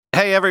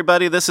Hey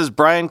everybody, this is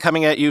Brian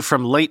coming at you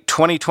from late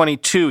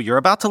 2022. You're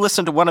about to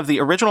listen to one of the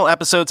original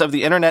episodes of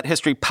the Internet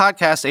History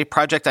Podcast, a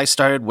project I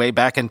started way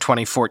back in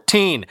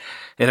 2014.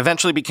 It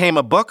eventually became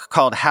a book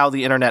called How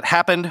the Internet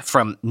Happened,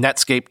 From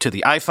Netscape to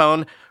the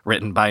iPhone,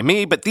 written by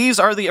me, but these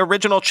are the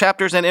original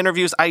chapters and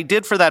interviews I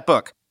did for that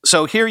book.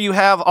 So here you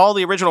have all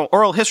the original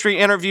oral history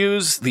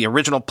interviews, the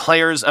original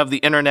players of the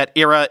internet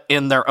era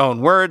in their own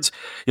words.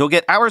 You'll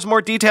get hours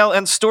more detail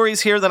and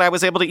stories here than I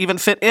was able to even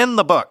fit in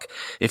the book.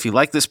 If you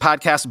like this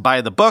podcast, buy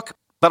the book,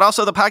 but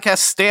also the podcasts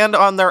stand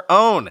on their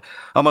own.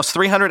 Almost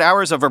 300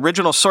 hours of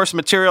original source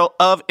material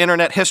of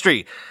internet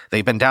history.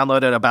 They've been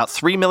downloaded about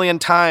 3 million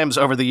times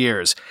over the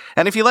years.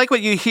 And if you like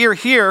what you hear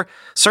here,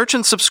 search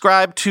and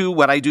subscribe to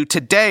what I do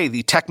today,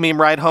 the Tech Meme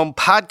Ride Home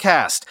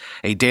podcast,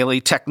 a daily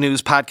tech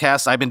news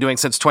podcast I've been doing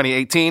since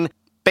 2018.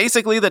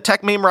 Basically, the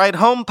Tech Meme Ride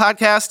Home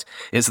podcast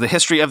is the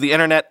history of the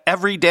internet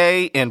every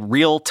day in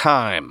real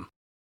time.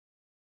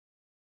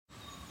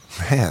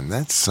 Man,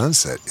 that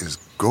sunset is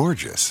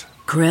gorgeous.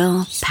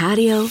 Grill,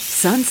 patio,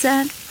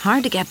 sunset.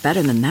 Hard to get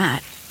better than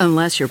that.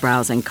 Unless you're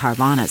browsing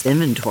Carvana's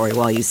inventory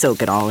while you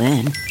soak it all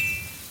in.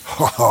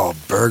 Oh,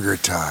 burger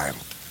time.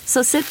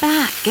 So sit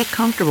back, get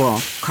comfortable.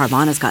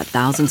 Carvana's got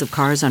thousands of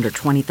cars under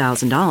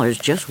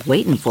 $20,000 just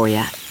waiting for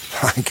you.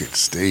 I could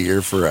stay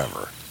here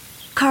forever.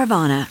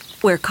 Carvana,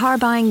 where car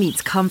buying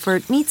meets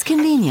comfort meets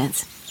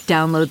convenience.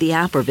 Download the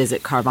app or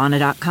visit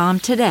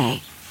Carvana.com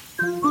today.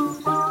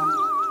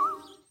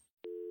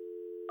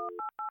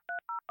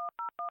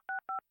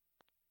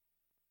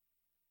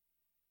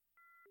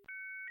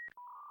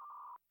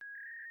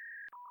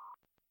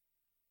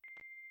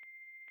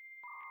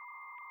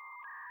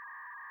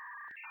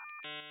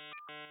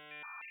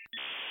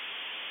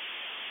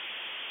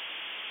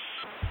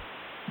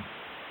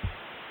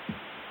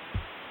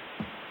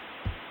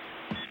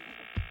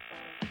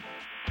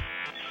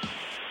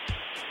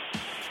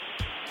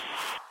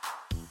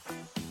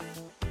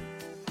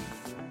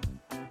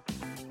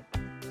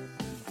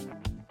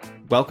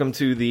 Welcome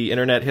to the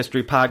Internet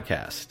History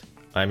Podcast.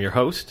 I'm your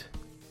host,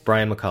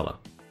 Brian McCullough.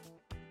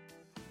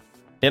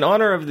 In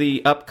honor of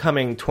the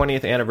upcoming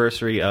 20th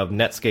anniversary of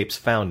Netscape's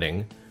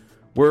founding,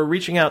 we're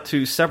reaching out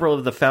to several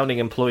of the founding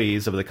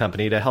employees of the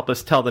company to help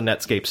us tell the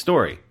Netscape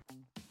story.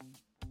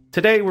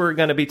 Today we're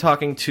going to be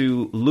talking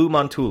to Lou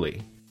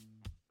Montulli.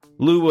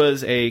 Lou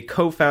was a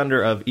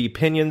co-founder of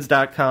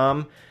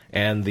ePinions.com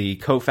and the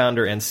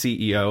co-founder and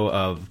CEO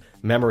of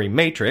Memory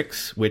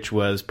Matrix, which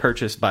was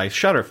purchased by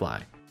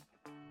Shutterfly.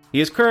 He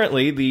is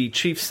currently the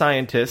chief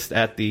scientist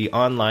at the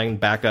online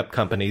backup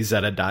company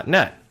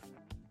Zeta.net.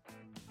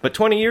 But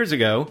 20 years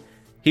ago,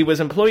 he was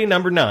employee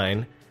number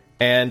 9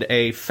 and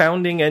a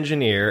founding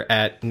engineer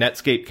at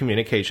Netscape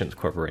Communications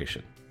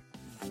Corporation.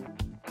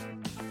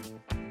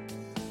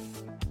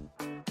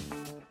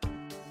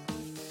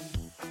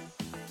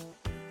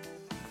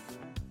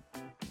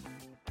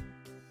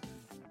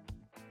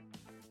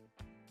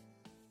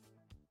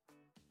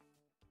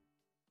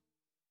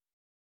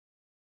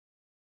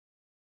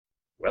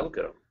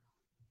 Welcome.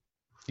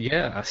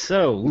 Yeah,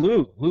 so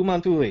Lou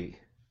Montulli,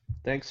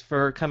 thanks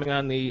for coming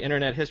on the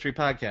Internet History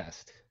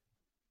Podcast.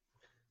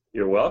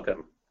 You're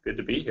welcome. Good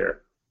to be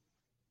here.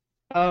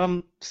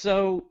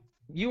 So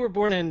you were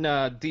born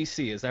in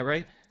D.C., is that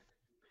right?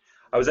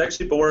 I was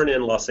actually born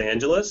in Los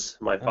Angeles.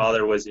 My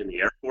father was in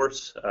the Air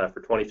Force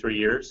for 23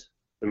 years.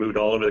 We moved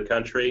all over the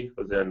country.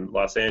 Was in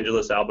Los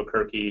Angeles,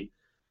 Albuquerque,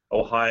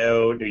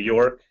 Ohio, New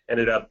York.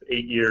 Ended up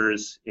 8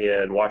 years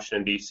in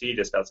Washington, D.C.,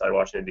 just outside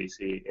Washington,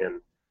 D.C., in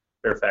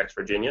Fairfax,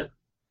 Virginia.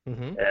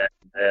 Mm-hmm.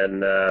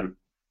 And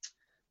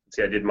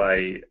I did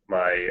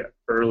my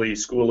early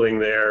schooling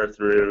there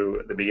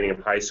through the beginning of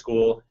high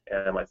school,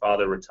 and my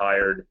father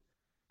retired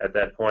at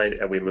that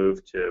point, and we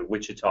moved to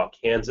Wichita,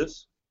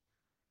 Kansas.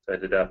 So I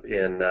ended up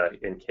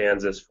in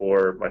Kansas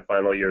for my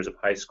final years of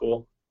high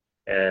school,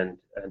 and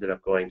ended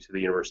up going to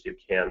the University of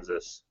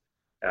Kansas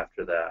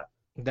after that.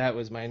 That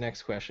was my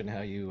next question,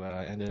 how you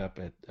ended up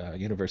at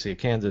University of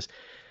Kansas.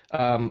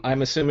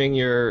 I'm assuming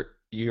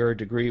your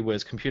degree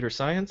was computer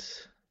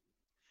science?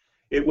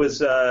 It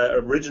was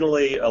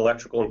originally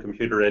electrical and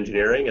computer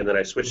engineering, and then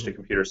I switched to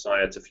computer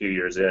science a few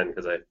years in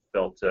because I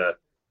felt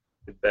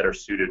it better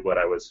suited what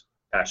I was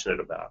passionate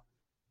about.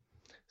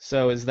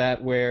 So is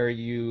that where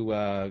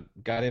you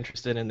got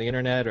interested in the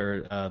internet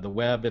or the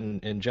web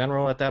in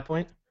general at that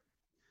point?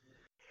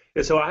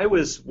 Yeah, so I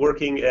was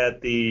working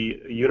at the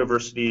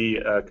University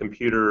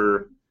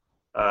Computer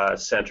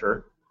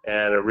Center,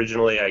 and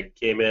originally I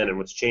came in and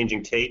was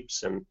changing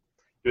tapes and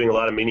doing a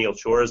lot of menial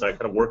chores, and I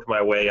kind of worked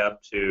my way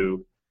up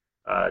to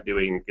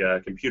doing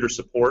computer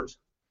support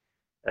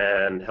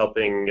and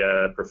helping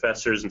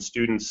professors and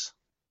students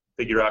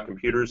figure out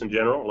computers in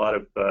general. A lot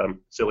of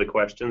silly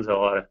questions, a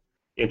lot of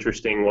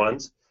interesting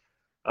ones.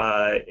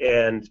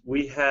 And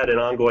we had an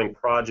ongoing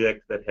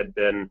project that had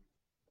been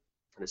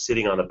kind of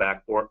sitting on the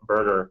back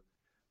burner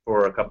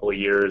for a couple of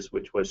years,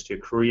 which was to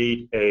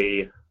create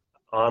a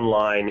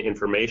online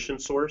information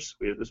source.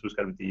 This was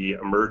kind of the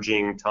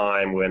emerging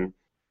time when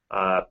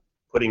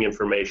putting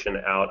information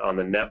out on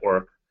the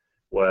network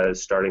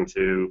was starting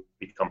to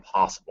become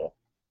possible.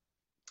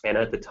 And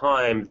at the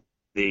time,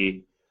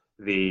 the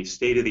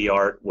state of the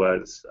art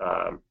was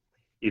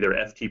either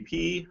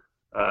FTP,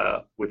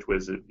 which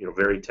was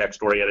very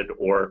text oriented,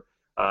 or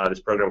this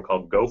program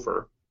called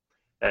Gopher.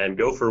 And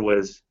Gopher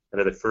was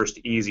kind of the first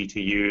easy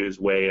to use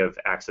way of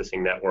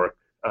accessing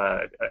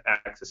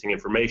accessing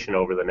information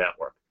over the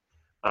network.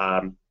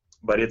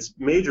 But its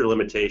major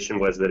limitation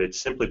was that it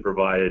simply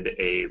provided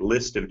a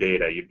list of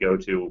data. You'd go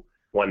to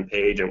one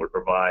page and it would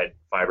provide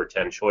 5 or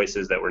 10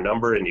 choices that were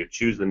numbered, and you'd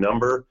choose the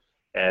number,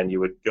 and you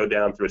would go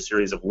down through a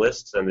series of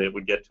lists, and it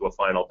would get to a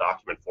final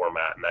document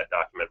format, and that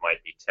document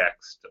might be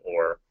text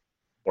or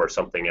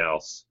something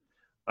else,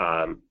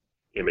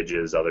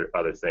 images,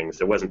 other things.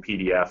 There wasn't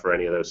PDF or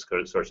any of those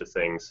sorts of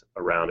things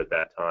around at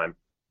that time.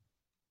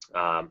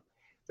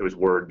 There was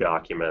Word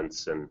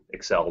documents and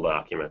Excel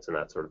documents and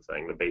that sort of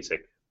thing, the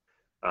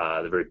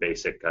very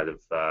basic kind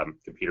of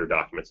computer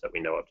documents that we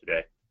know of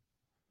today.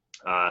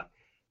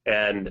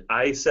 And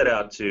I set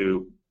out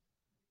to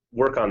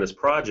work on this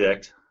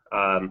project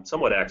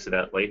somewhat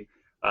accidentally.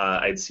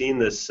 I'd seen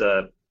this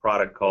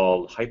product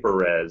called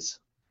HyperRes,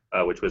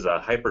 which was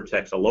a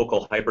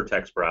local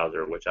hypertext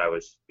browser, which I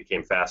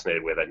became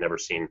fascinated with. I'd never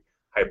seen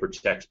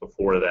hypertext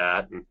before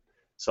that, and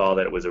saw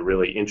that it was a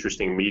really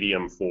interesting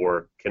medium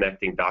for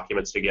connecting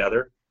documents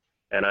together.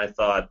 And I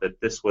thought that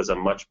this was a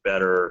much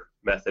better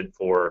method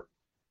for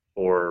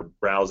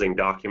browsing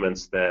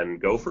documents than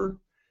Gopher.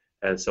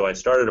 And so I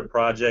started a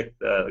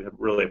project,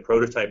 really a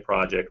prototype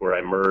project, where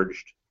I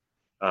merged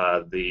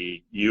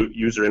the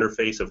user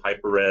interface of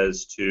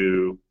HyperRes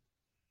to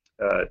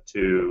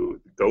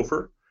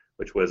Gopher,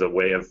 which was a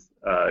way of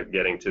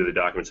getting to the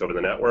documents over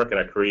the network. And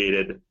I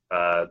created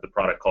the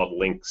product called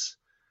Lynx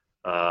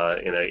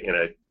in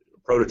a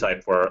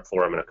prototype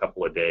form in a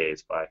couple of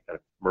days by kind of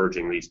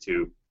merging these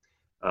two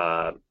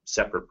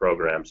separate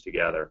programs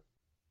together.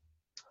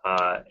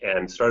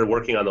 And started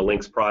working on the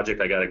Lynx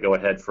project. I got to go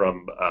ahead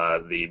from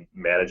the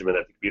management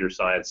at the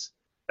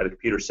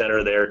Computer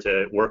Center there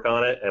to work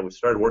on it, and we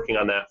started working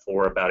on that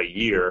for about a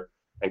year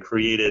and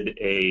created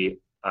a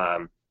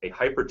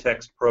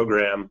hypertext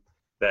program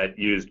that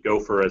used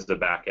Gopher as the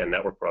back-end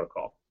network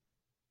protocol.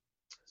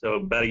 So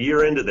about a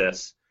year into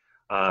this,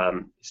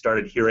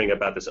 started hearing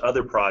about this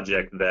other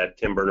project that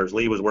Tim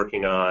Berners-Lee was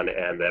working on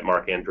and that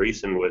Mark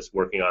Andreessen was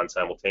working on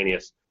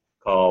simultaneous,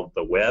 called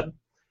the Web,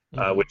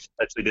 which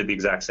essentially did the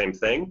exact same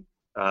thing,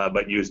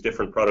 but used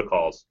different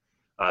protocols.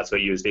 So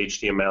it used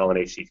HTML and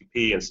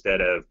HTTP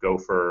instead of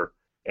Gopher,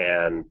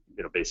 and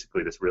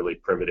basically this really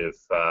primitive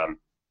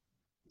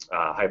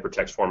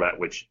hypertext format,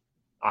 which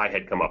I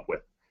had come up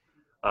with.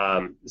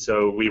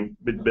 So we've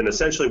been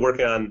essentially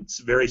working on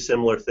very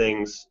similar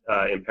things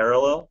in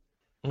parallel,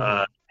 and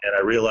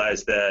I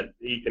realized that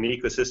an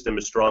ecosystem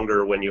is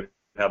stronger when you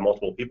have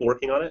multiple people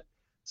working on it.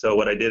 So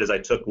what I did is I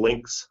took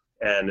Lynx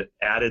and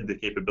added the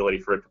capability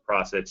for it to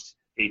process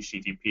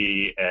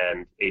HTTP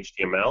and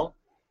HTML,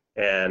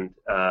 and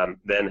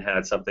then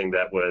had something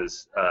that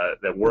was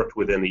that worked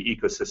within the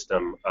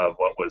ecosystem of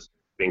what was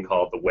being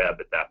called the web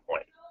at that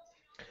point.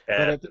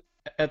 And but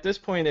at this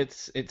point,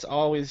 it's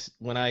always,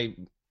 when I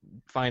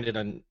find it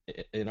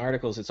in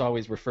articles, it's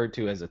always referred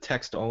to as a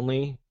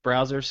text-only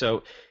browser.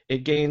 So it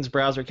gains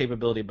browser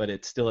capability, but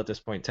it's still at this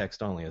point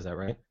text-only. Is that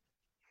right?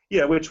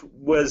 Yeah, which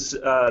was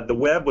the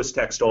web was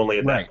text-only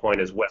at that point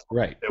as well.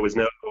 Right. There was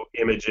no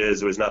images.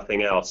 There was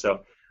nothing else.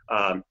 So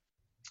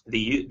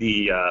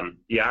the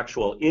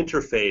actual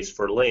interface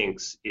for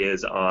Lynx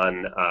is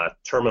on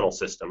terminal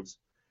systems.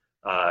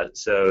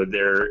 So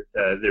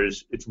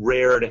it's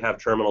rare to have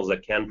terminals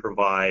that can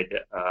provide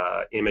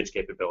image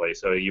capability.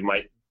 So you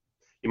might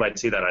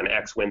see that on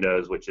X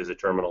Windows, which is a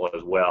terminal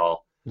as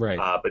well. Right.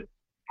 But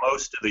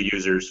most of the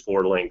users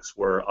for Lynx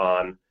were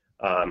on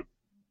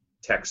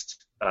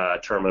text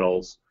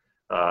terminals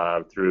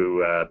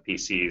through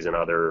PCs and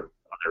other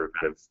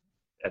kind of.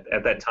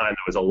 At that time,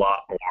 there was a lot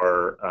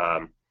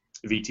more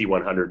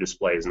VT100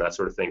 displays and that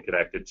sort of thing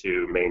connected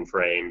to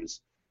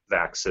mainframes,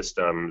 VAX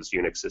systems,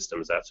 Unix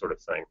systems, that sort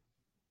of thing.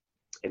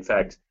 In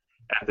fact,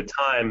 at the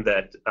time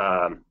that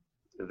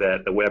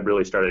the web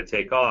really started to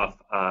take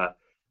off,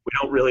 we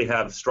don't really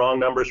have strong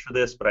numbers for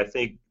this, but I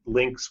think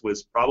Lynx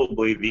was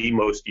probably the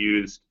most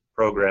used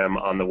program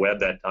on the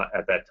web at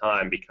that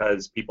time,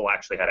 because people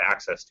actually had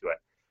access to it.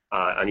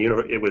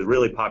 It was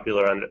really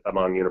popular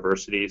among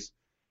universities,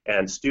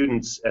 and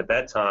students at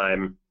that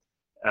time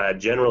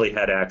generally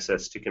had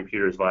access to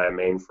computers via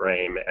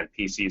mainframe and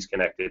PCs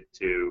connected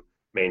to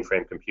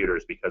mainframe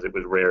computers, because it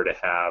was rare to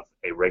have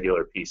a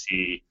regular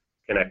PC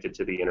connected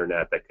to the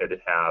internet that could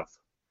have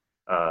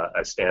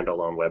a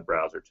standalone web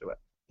browser to it.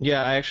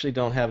 Yeah, I actually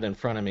don't have it in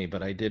front of me,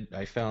 but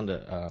I found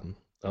a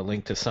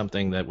link to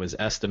something that was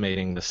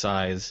estimating the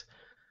size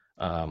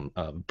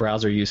of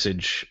browser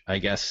usage, I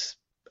guess,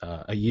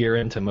 a year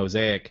into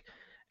Mosaic,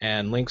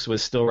 and Lynx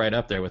was still right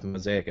up there with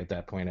Mosaic at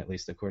that point, at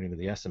least according to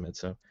the estimate.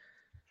 So.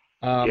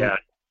 Yeah,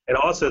 and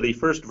also the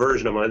first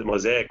version of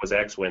Mosaic was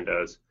X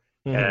Windows,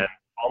 and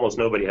almost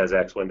nobody has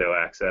X window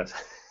access.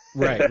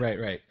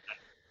 Right.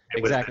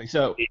 Exactly.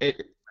 So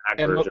Mac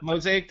And version.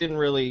 Mosaic didn't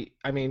really.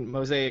 I mean,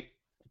 Mosaic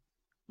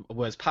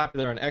was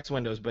popular on X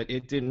Windows, but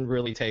it didn't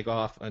really take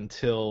off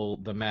until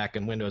the Mac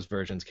and Windows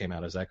versions came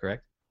out. Is that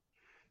correct?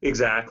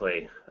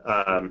 Exactly.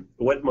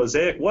 What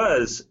Mosaic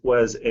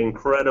was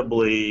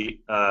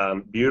incredibly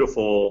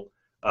beautiful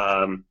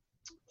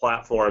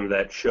platform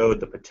that showed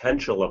the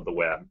potential of the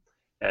web.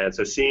 And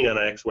so seeing on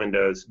X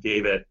Windows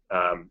gave it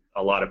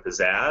a lot of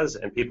pizzazz,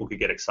 and people could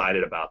get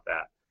excited about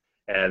that.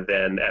 And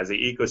then as the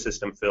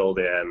ecosystem filled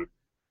in,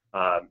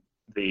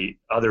 the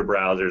other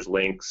browsers,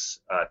 Lynx,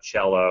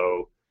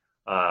 Cello,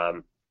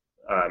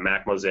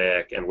 Mac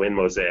Mosaic, and Win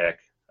Mosaic,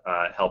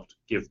 helped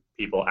give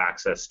people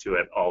access to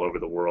it all over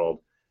the world.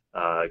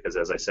 Because,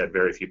 as I said,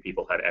 very few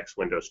people had X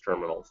Windows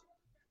terminals.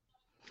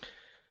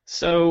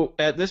 So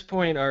at this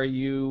point, are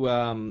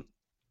you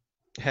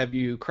have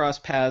you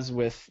crossed paths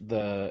with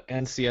the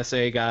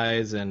NCSA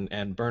guys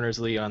and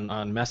Berners-Lee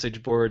on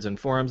message boards and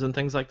forums and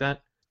things like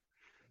that?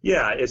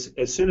 Yeah, as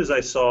soon as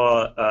I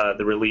saw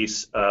the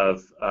release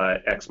of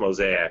X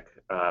Mosaic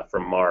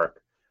from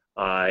Mark,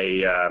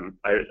 I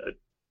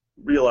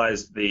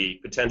realized the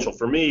potential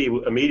for me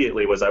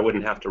immediately was I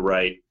wouldn't have to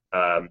write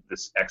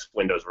this X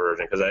Windows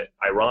version, because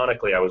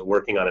ironically I was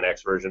working on an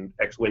X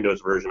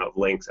Windows version of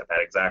Lynx at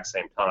that exact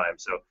same time.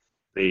 So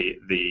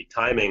the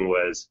timing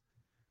was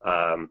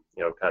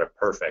kind of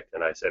perfect.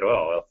 And I said,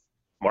 well, if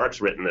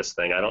Mark's written this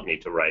thing, I don't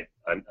need to write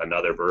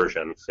another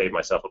version, save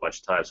myself a bunch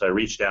of time. So I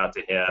reached out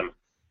to him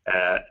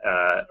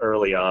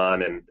early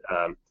on, and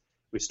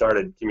we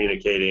started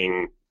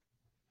communicating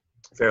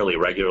fairly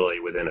regularly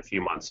within a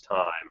few months'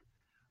 time.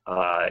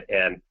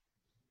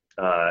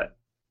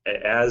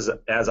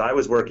 As I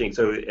was working,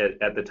 so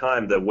at the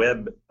time, the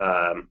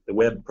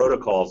web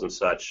protocols and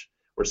such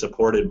were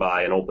supported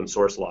by an open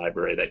source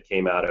library that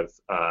came out of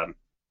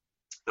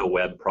the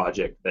web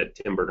project that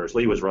Tim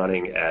Berners-Lee was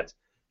running at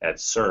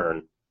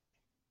CERN.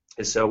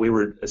 And so we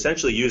were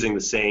essentially using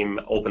the same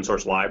open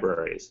source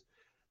libraries.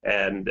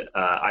 And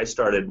I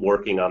started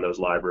working on those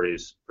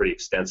libraries pretty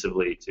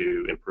extensively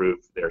to improve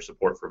their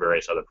support for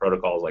various other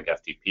protocols like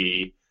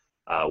FTP,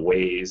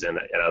 Waze, and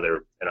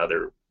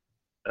other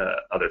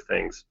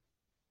things.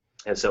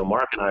 And so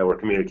Mark and I were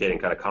communicating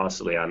kind of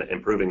constantly on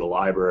improving the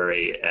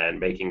library and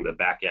making the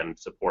back-end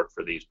support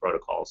for these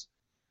protocols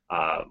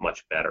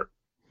much better.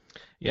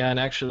 Yeah, and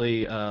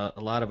actually, a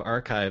lot of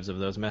archives of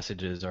those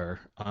messages are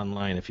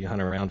online if you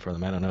hunt around for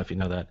them. I don't know if you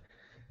know that.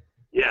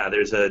 Yeah,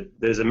 there's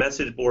a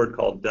message board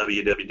called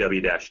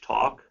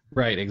www-talk.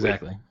 Right,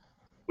 exactly.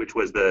 Which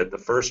was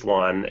the first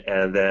one,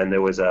 and then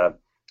there was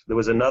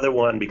another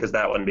one, because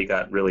that one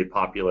got really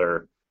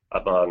popular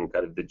among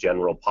kind of the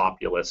general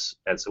populace,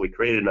 and so we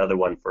created another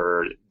one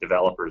for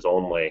developers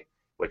only,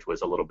 which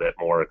was a little bit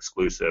more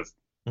exclusive.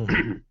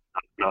 Mm-hmm.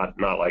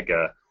 not like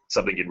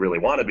something you'd really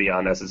want to be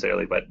on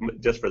necessarily, but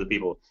just for the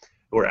people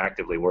who are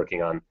actively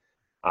working on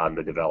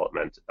the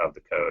development of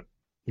the code.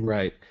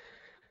 Right.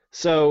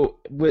 So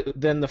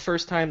then the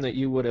first time that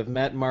you would have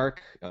met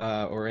Mark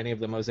or any of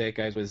the Mosaic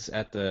guys was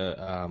at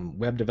the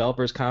Web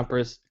Developers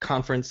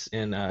Conference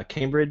in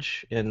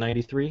Cambridge in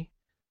 '93?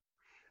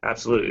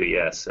 Absolutely,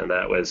 yes. And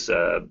that was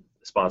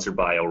sponsored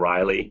by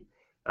O'Reilly.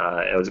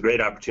 It was a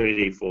great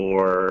opportunity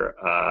for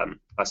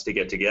us to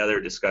get together,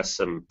 discuss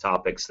some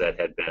topics that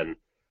had been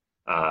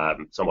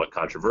somewhat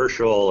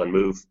controversial, and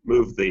move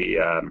the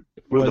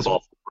ball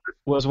forward.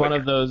 Was one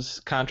of those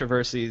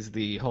controversies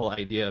the whole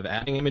idea of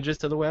adding images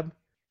to the web?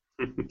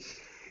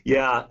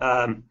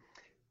 Yeah,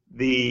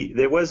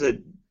 there was a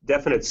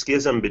definite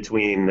schism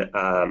between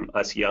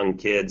us young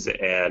kids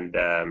and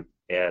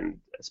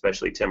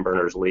especially Tim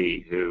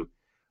Berners-Lee, who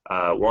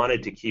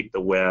wanted to keep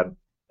the web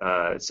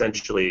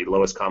essentially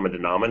lowest common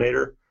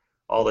denominator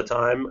all the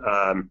time.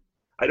 I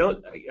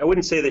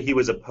wouldn't say that he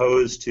was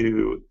opposed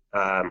to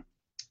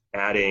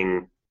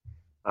adding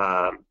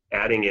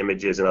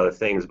images and other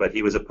things, but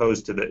he was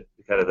opposed to the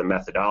kind of the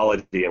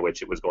methodology in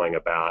which it was going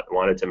about, and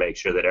wanted to make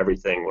sure that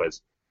everything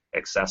was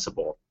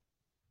accessible.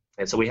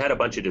 And so we had a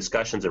bunch of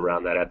discussions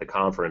around that at the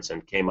conference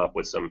and came up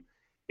with some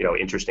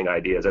interesting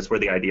ideas. That's where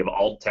the idea of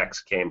alt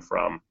text came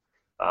from,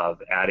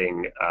 of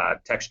adding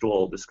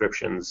textual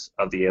descriptions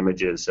of the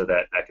images so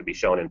that could be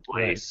shown in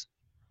place,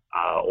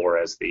 or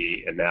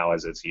now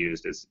as it's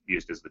used as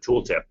the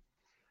tooltip.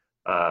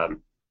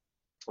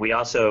 We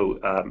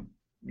also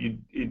you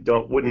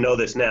wouldn't know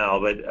this now,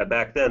 but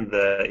back then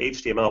the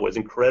HTML was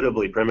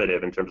incredibly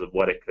primitive in terms of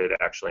what it could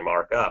actually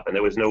mark up, and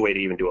there was no way to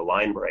even do a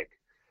line break.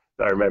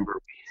 I remember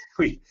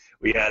we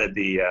added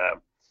the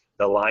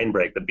line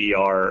break, the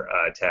BR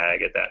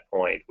tag at that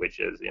point, which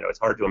is, it's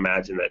hard to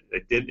imagine that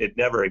it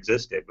never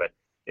existed, but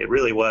it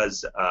really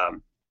was.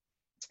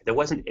 There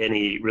wasn't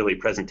any really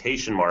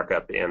presentation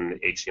markup in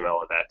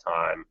HTML at that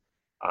time,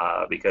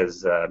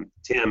 because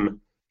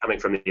Tim, coming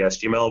from the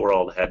HTML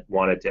world, had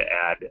wanted to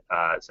add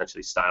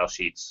essentially style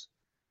sheets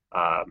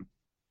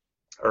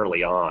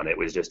early on. It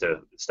was just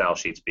style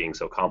sheets being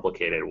so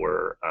complicated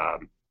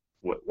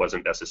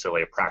wasn't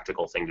necessarily a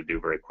practical thing to do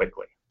very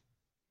quickly.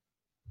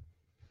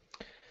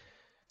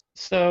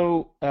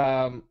 So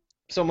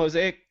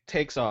Mosaic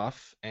takes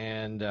off,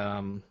 and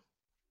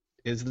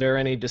is there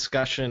any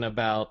discussion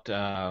about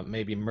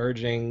maybe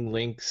merging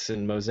Lynx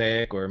and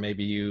Mosaic, or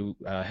maybe you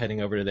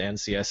heading over to the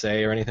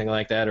NCSA or anything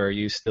like that, or are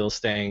you still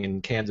staying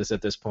in Kansas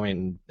at this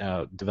point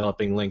and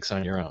developing Lynx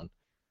on your own?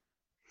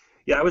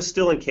 Yeah, I was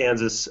still in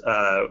Kansas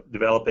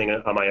developing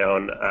on my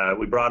own.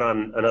 We brought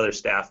on another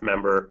staff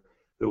member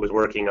who was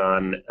working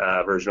on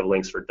a version of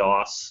Lynx for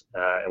DOS,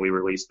 and we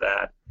released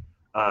that.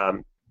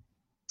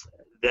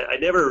 I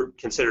never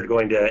considered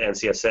going to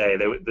NCSA.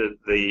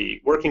 The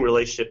working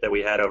relationship that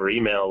we had over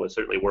email was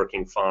certainly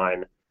working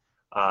fine,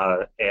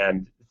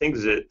 and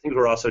things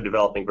were also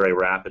developing very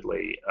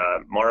rapidly.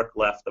 Mark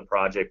left the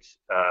project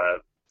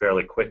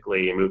fairly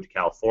quickly and moved to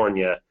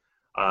California.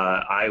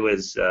 I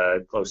was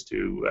close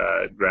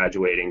to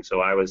graduating,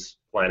 so I was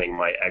planning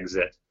my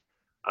exit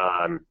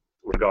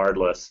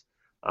regardless.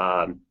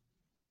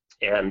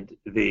 And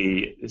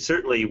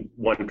certainly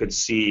one could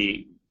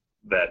see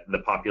that the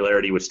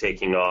popularity was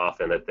taking off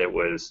and that there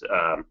was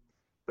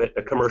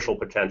a commercial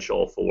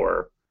potential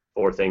for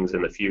things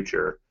in the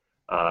future.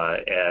 I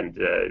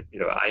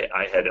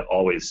had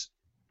always,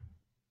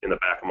 in the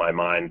back of my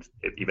mind,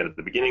 even at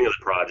the beginning of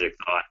the project,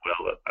 thought,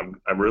 well,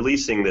 I'm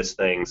releasing this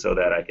thing so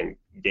that I can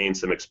gain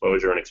some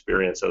exposure and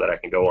experience so that I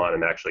can go on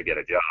and actually get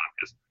a job,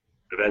 because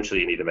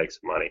eventually you need to make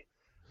some money.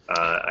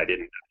 I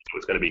didn't know it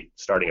was going to be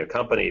starting a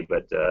company,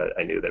 but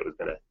I knew that it was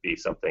going to be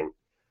something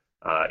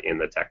in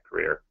the tech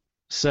career.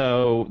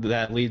 So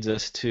that leads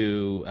us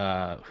to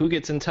who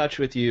gets in touch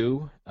with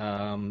you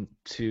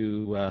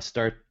to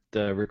start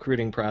the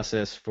recruiting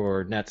process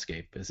for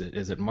Netscape?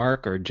 Is it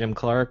Mark or Jim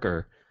Clark?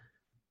 Or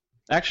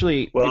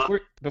actually,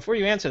 before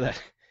you answer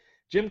that,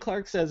 Jim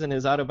Clark says in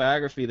his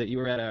autobiography that you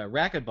were at a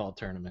racquetball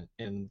tournament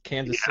in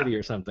Kansas City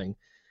or something.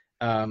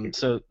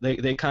 So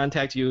they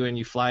contact you and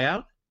you fly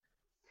out?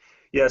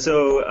 Yeah,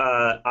 so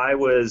I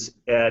was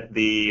at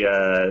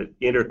the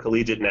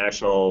Intercollegiate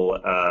National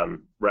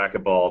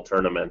Racquetball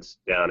Tournament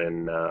down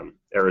in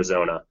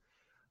Arizona,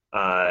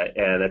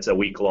 and it's a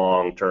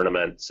week-long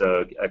tournament.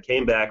 So I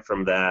came back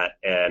from that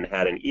and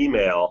had an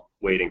email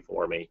waiting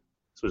for me.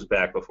 This was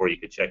back before you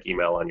could check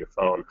email on your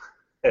phone.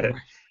 I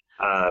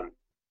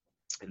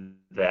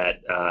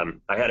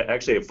had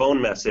actually a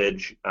phone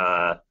message.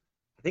 I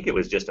think it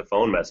was just a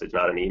phone message,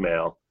 not an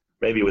email.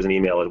 Maybe it was an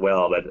email as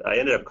well, but I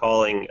ended up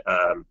calling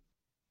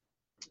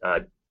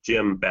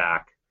Jim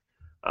back,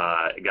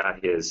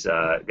 got his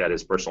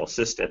personal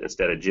assistant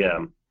instead of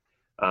Jim,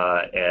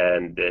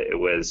 and it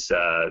was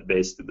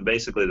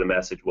basically the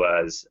message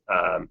was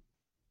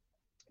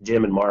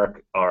Jim and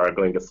Mark are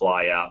going to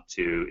fly out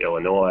to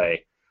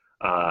Illinois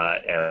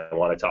and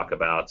want to talk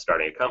about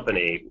starting a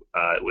company.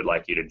 Would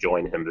like you to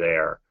join him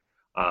there,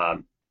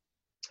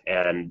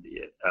 and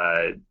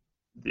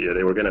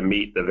they were going to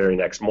meet the very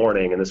next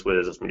morning, and this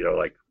was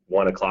like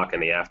 1 o'clock in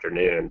the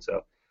afternoon.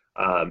 So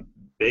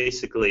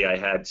basically,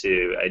 I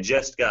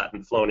just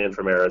gotten flown in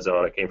from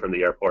Arizona, came from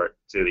the airport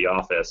to the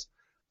office,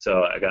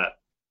 so I got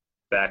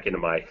back into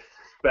my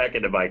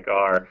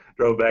car,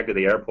 drove back to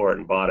the airport,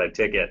 and bought a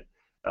ticket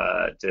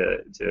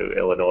to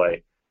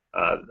Illinois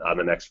on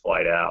the next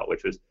flight out,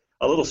 which was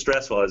a little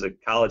stressful as a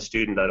college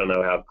student. I don't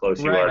know how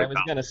close you are. Right, I was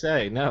gonna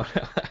say no.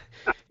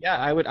 Yeah,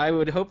 I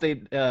would hope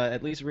they'd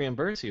at least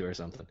reimburse you or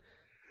something.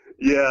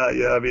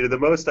 Yeah. I mean, the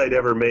most I'd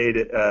ever made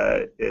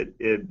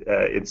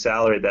in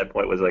salary at that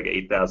point was like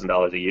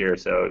 $8,000 a year.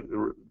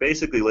 So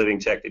basically living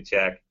check to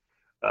check.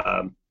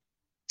 And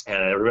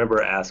I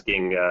remember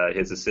asking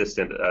his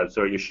assistant,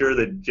 "So are you sure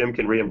that Jim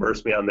can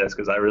reimburse me on this?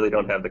 Because I really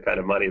don't have the kind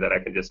of money that I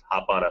can just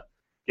hop on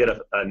get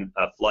a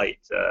flight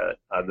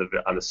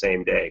on the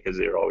same day, because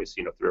they're always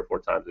 3 or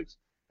 4 times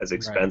as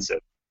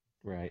expensive."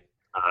 Right.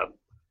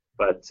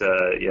 But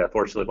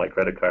fortunately my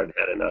credit card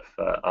had enough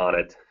on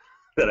it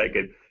that I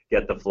could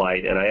get the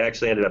flight, and I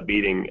actually ended up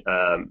beating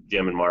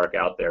Jim and Mark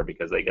out there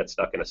because they got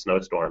stuck in a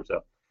snowstorm.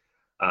 So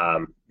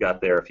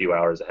got there a few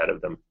hours ahead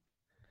of them.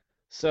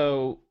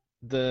 So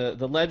the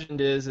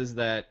legend is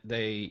that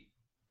they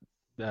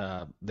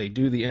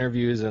do the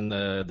interviews and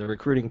the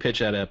recruiting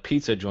pitch at a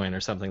pizza joint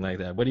or something like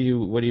that. What do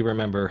you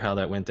remember how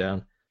that went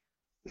down?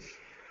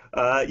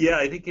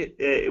 I think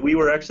we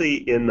were actually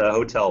in the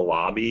hotel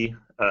lobby,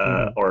 or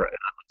not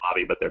the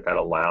lobby, but their kind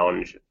of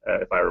lounge,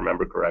 if I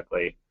remember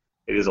correctly.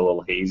 It is a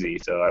little hazy,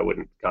 so I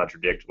wouldn't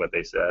contradict what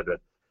they said.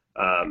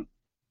 But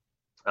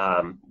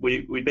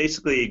we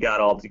basically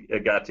got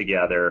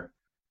together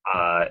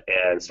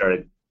and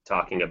started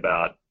talking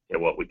about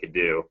what we could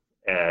do,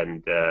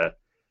 and the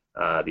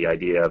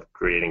idea of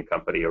creating a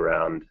company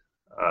around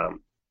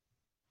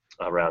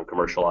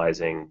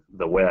commercializing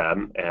the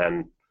web.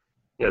 And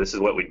this is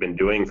what we've been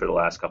doing for the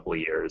last couple of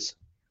years.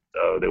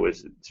 So there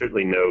was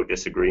certainly no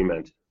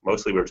disagreement.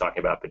 Mostly we were talking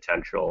about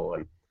potential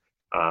and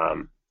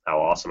how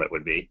awesome it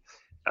would be.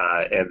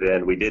 And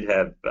then we did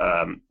have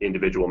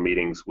individual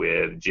meetings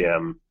with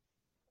Jim.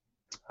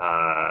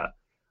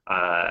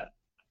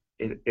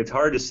 It's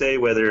hard to say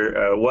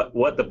whether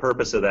what the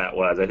purpose of that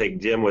was. I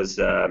think Jim was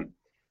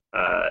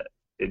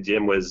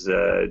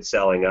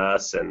selling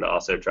us, and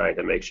also trying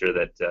to make sure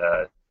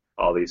that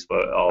all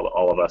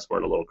of us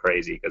weren't a little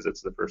crazy, because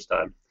it's the first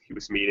time he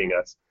was meeting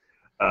us.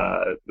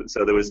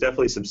 So there was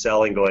definitely some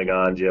selling going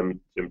on. Jim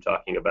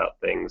talking about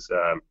things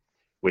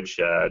which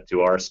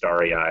to our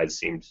starry eyes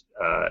seemed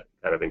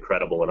kind of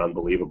incredible and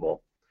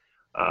unbelievable.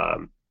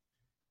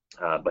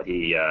 But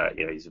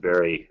he's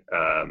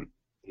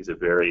a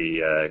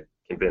very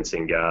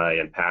convincing guy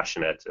and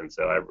passionate. And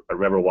so I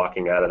remember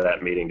walking out of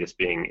that meeting just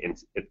being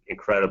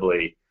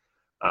incredibly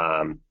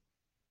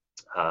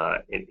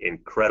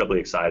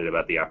excited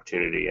about the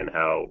opportunity and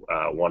how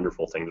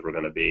wonderful things were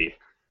going to be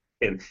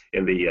in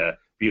the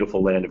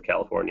beautiful land of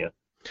California.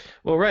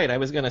 Well, right. I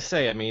was going to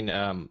say, I mean,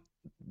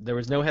 there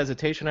was no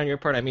hesitation on your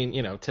part. I mean,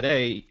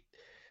 today,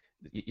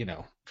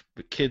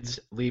 kids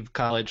leave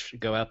college,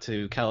 go out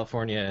to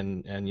California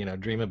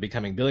and dream of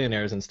becoming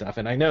billionaires and stuff.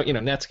 And I know,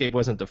 Netscape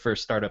wasn't the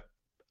first startup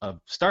of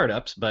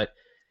startups, but,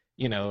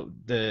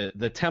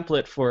 the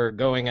template for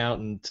going out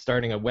and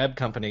starting a web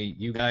company,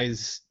 you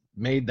guys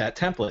made that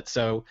template.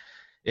 So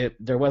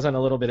there wasn't a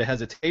little bit of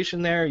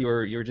hesitation there. You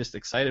were just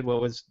excited.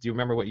 Do you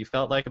remember what you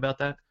felt like about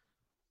that?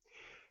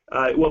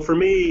 Well, for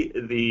me,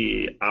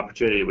 the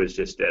opportunity was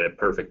just at a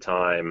perfect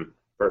time,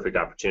 perfect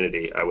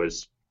opportunity. I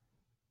was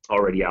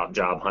already out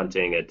job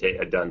hunting.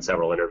 Had done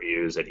several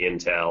interviews at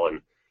Intel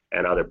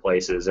and other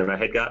places, and I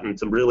had gotten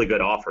some really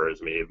good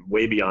offers,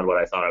 way beyond what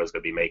I thought I was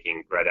going to be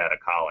making right out of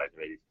college.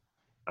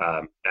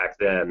 Back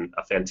then,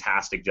 a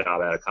fantastic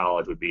job out of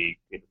college would be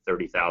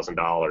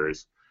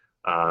 $30,000,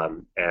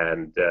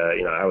 and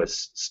I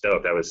was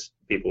stoked.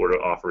 People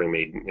were offering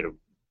me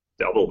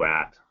double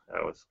that.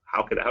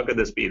 How could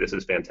this be? This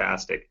is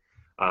fantastic.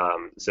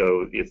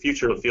 So the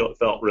future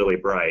felt really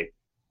bright.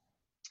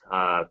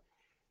 But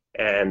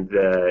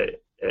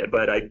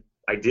I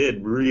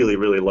did really,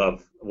 really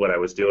love what I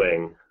was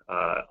doing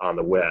on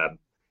the web,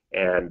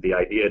 and the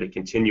idea to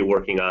continue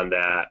working on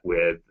that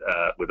with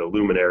a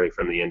luminary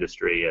from the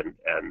industry and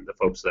the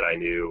folks that I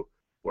knew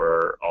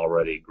were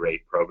already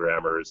great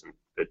programmers and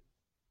could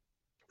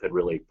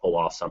really pull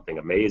off something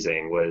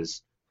amazing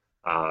was,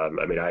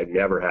 I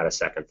never had a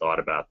second thought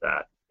about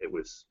that. It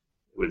was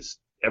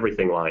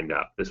everything lined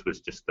up. This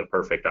was just the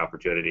perfect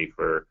opportunity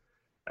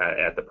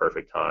at the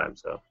perfect time.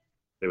 So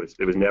it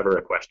was never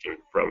a question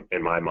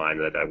in my mind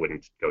that I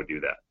wouldn't go do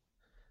that.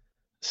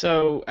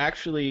 So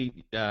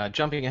actually,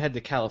 jumping ahead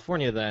to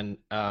California then,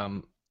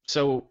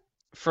 so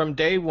from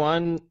day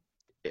one,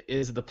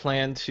 is the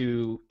plan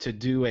to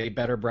do a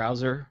better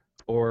browser,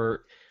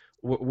 or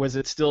was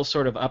it still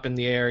sort of up in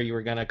the air? You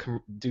were going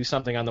to do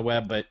something on the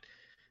web, but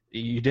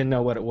you didn't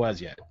know what it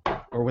was yet?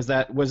 Or was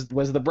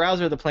the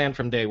browser the plan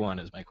from day one,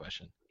 is my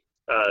question?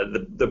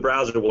 The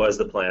browser was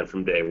the plan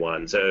from day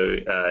one. So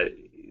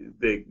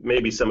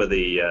maybe some of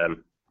the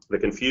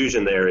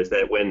confusion there is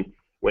that when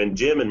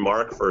Jim and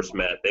Mark first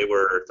met, they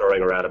were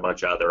throwing around a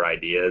bunch of other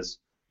ideas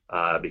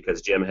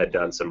because Jim had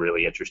done some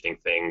really interesting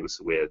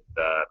things with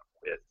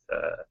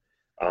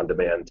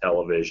on-demand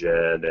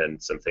television and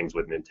some things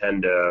with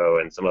Nintendo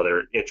and some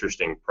other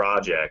interesting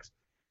projects.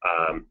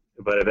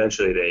 But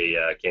eventually they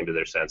came to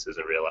their senses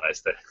and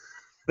realized that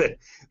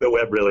the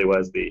web really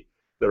was the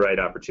right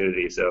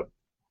opportunity. So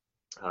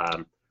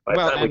by the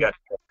time we got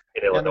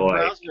in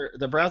Illinois,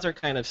 the browser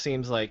kind of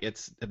seems like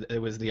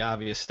it was the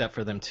obvious step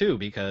for them too,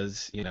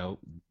 because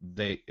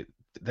they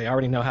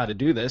already know how to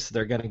do this.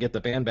 They're going to get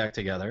the band back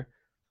together.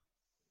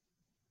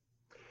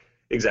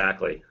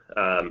 Exactly.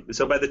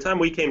 So by the time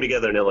we came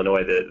together in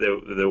Illinois,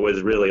 there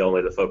was really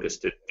only the focus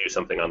to do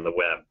something on the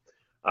web.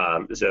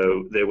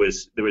 So there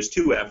was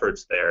two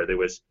efforts there.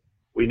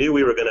 We knew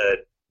we were going to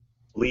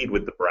lead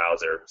with the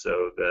browser.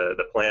 So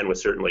the plan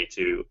was certainly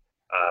to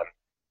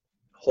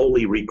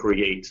wholly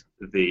recreate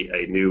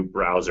a new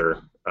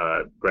browser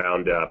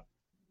ground up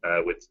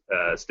with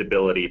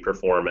stability,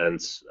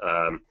 performance,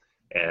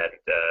 and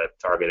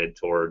targeted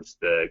towards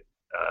the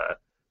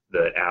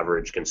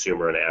average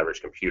consumer and average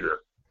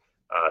computer.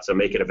 So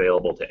make it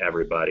available to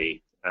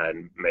everybody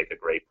and make a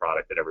great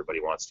product that everybody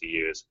wants to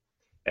use.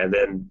 And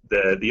then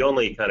the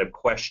only kind of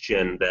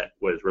question that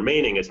was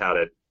remaining is how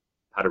to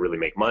really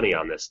make money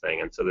on this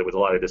thing. And so there was a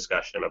lot of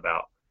discussion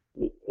about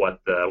what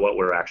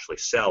we're actually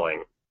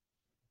selling,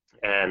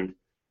 and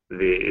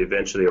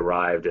eventually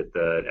arrived at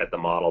the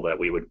model that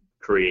we would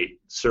create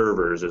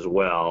servers as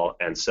well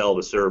and sell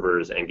the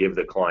servers and give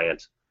the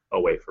client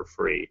away for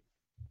free.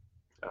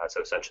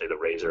 So essentially the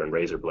razor and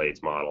razor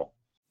blades model.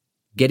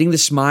 Getting the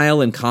smile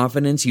and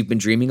confidence you've been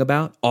dreaming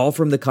about, all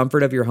from the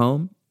comfort of your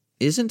home,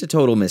 isn't a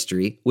total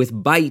mystery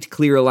with Byte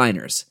clear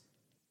aligners.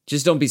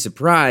 Just don't be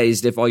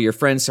surprised if all your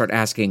friends start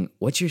asking,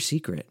 "What's your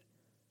secret?"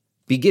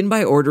 Begin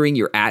by ordering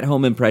your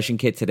at-home impression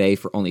kit today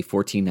for only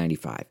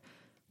 $14.95.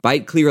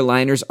 Byte clear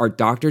aligners are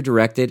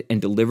doctor-directed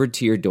and delivered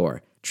to your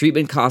door.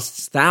 Treatment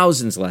costs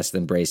thousands less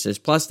than braces,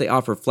 plus they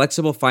offer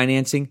flexible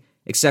financing,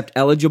 accept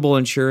eligible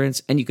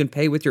insurance, and you can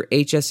pay with your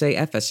HSA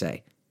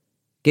FSA.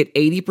 Get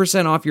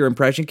 80% off your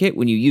impression kit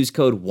when you use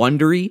code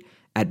WONDERY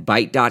at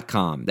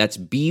Byte.com. That's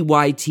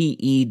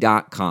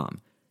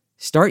BYTE.com.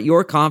 Start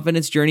your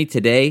confidence journey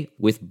today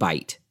with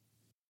Byte.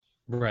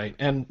 Right.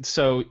 And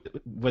so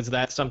was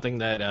that something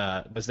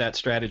that, was that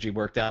strategy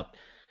worked out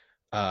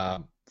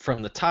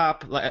from the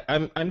top. Like,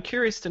 I'm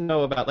curious to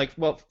know about, like,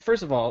 well,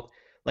 first of all,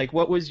 like,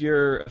 what was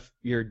your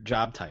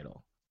job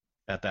title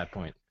at that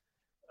point?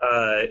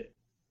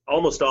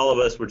 Almost all of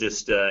us were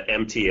just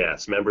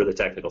MTS, member of the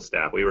technical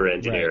staff. We were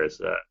engineers,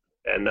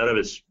 and none of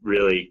us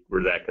really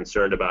were that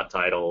concerned about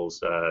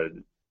titles.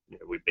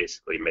 We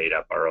basically made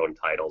up our own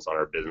titles on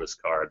our business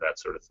card, that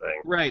sort of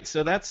thing. Right.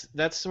 So that's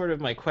sort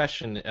of my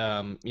question.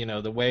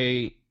 The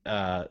way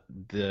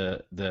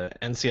the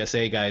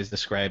NCSA guys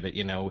describe it,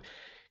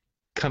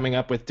 coming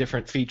up with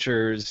different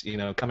features,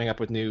 coming up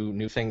with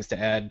new things to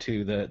add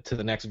to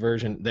the next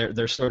version.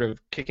 They're sort of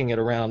kicking it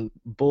around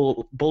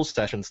bull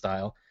session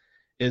style.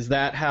 Is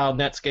that how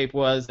Netscape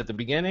was at the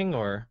beginning,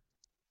 or?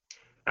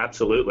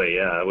 Absolutely,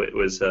 yeah. It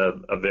was a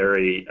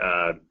very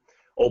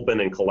open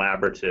and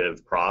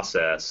collaborative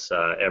process.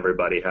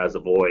 Everybody has a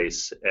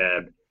voice,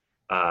 and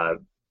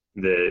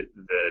the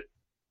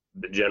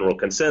general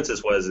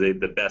consensus was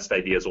the best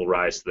ideas will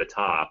rise to the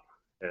top,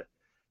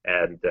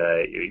 and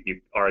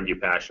you argue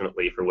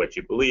passionately for what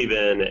you believe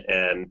in,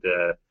 and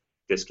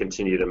just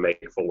continue to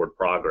make forward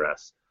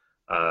progress.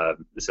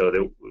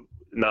 So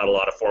not a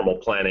lot of formal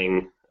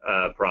planning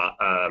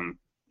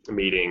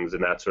meetings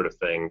and that sort of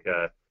thing.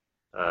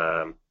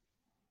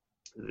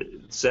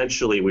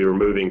 Essentially, we were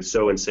moving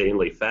so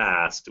insanely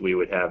fast, we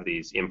would have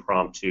these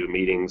impromptu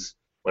meetings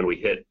when we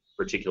hit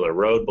particular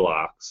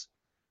roadblocks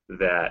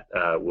that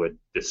would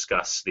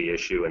discuss the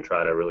issue and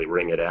try to really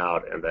wring it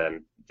out and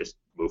then just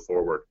move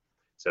forward.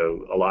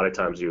 So a lot of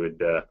times you'd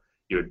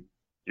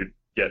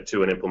get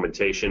to an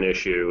implementation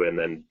issue, and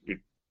then you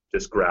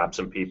just grab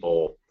some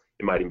people.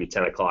 It might even be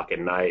 10 o'clock at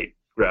night,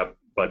 grab a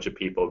bunch of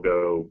people,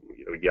 go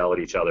yell at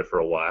each other for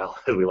a while,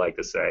 as we like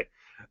to say.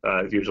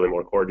 It's usually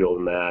more cordial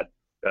than that.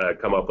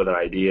 Come up with an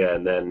idea,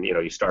 and then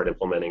you start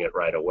implementing it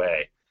right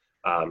away.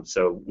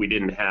 So we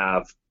didn't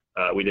have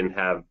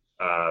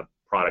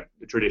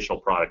traditional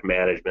product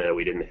management.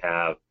 We didn't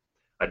have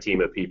a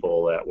team of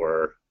people that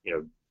were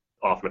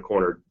off in a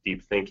corner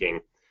deep thinking.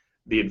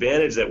 The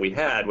advantage that we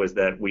had was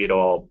that we had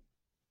all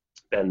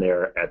been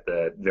there at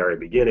the very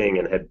beginning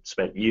and had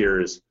spent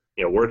years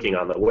working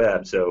on the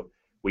web. So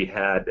we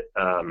had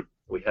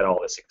all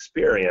this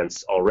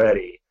experience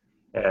already,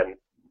 and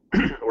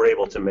we're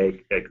able to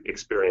make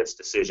experienced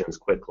decisions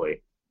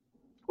quickly,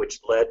 which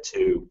led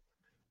to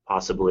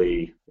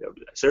possibly,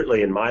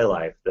 certainly in my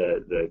life,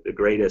 the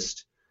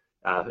greatest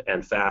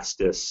and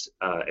fastest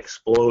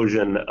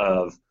explosion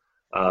of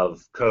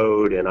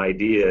code and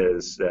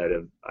ideas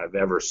that I've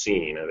ever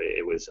seen. I mean,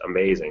 it was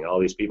amazing. All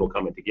these people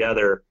coming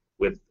together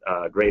with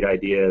great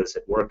ideas,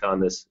 had worked on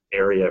this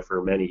area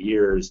for many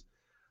years,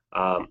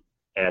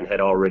 and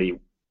had already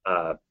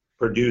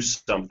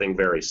produced something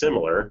very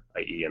similar,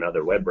 i.e.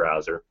 another web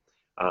browser.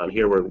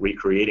 Here we're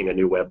recreating a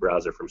new web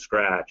browser from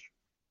scratch,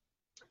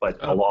 but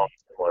along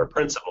similar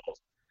principles.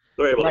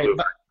 So we're able to move.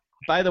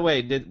 By the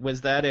way,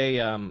 was that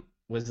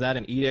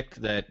an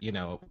edict that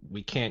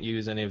we can't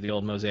use any of the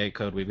old Mosaic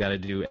code? We've got to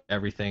do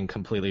everything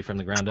completely from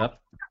the ground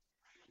up?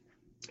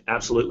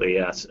 Absolutely,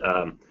 yes.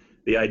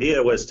 The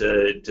idea was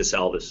to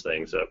sell this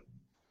thing, so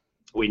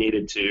we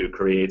needed to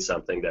create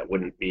something that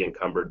wouldn't be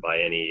encumbered by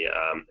any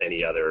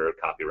other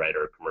copyright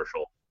or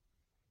commercial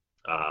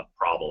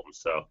problems.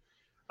 So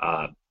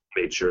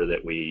made sure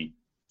that we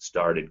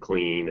started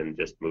clean and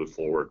just moved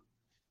forward.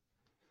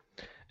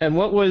 And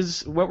what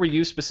were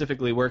you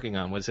specifically working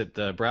on? Was it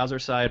the browser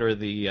side or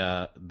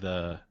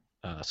the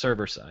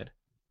server side?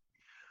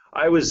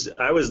 I was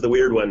the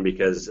weird one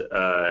because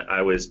I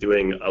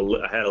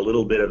had a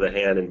little bit of a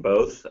hand in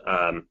both.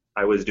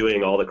 I was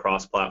doing all the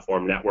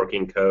cross-platform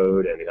networking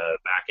code and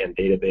back-end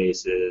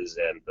databases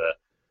and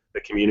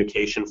the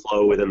communication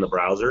flow within the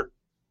browser.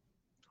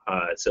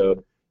 So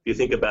if you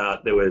think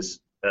about, there was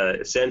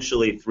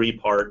essentially three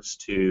parts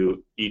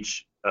to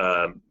each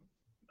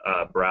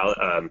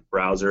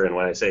browser, and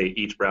when I say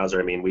each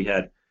browser, I mean we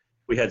had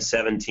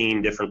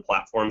 17 different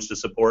platforms to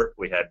support.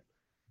 We had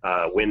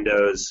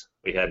Windows,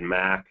 we had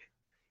Mac,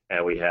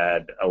 and we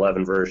had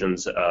 11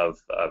 versions of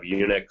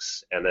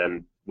Unix, and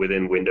then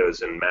within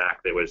Windows and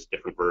Mac there was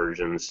different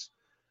versions,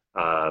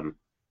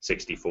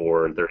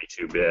 64 and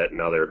 32-bit and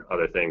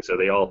other things. So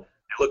they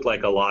looked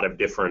like a lot of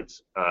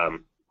different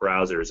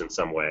browsers in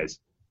some ways.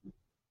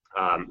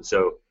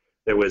 So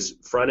there was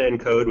front-end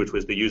code, which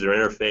was the user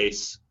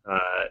interface.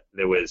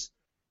 There was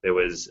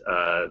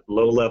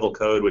low-level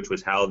code, which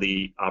was how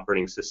the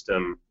operating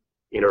system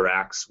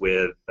interacts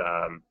with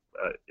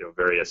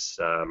various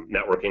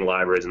networking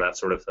libraries and that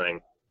sort of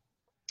thing.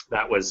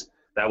 That was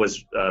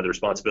the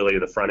responsibility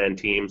of the front-end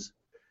teams.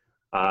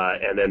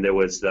 And then there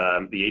was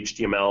the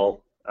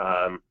HTML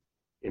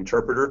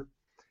interpreter,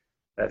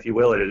 if you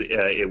will.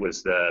 It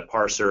was the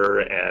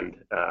parser and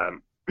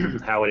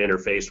how it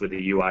interfaced with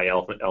the UI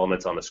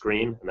elements on the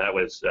screen, and that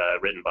was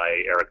written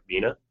by Eric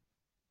Bina.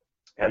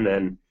 And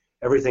then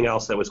everything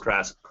else that was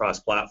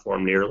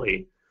cross-platform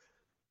nearly,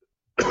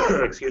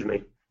 excuse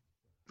me,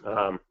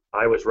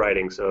 I was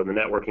writing. So the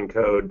networking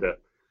code,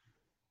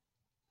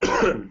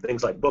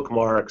 things like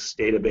bookmarks,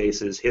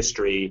 databases,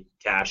 history,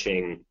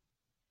 caching,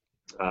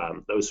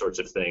 those sorts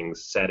of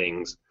things,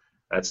 settings,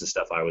 that's the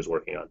stuff I was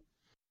working on.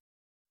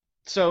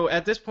 So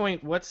at this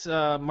point, what's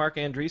Mark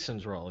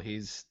Andreessen's role?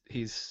 He's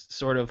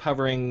sort of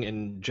hovering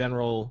in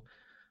general,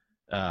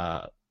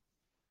 giving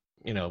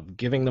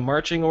the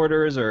marching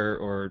orders,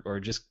 or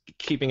just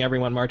keeping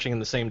everyone marching in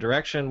the same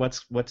direction.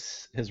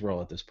 What's his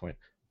role at this point?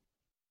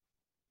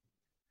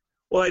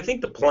 Well, I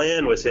think the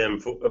plan was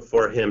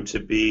for him to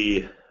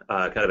be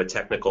kind of a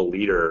technical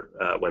leader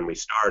when we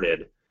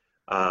started,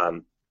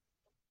 and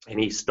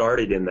he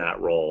started in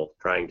that role,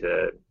 trying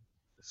to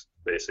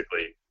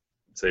basically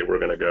say we're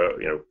going to go.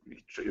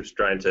 He was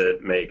trying to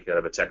make kind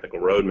of a technical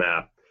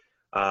roadmap.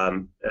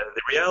 The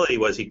reality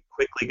was he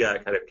quickly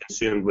got kind of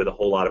consumed with a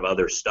whole lot of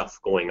other stuff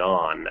going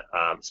on,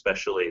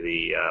 especially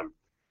the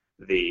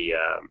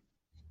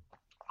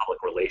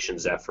public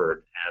relations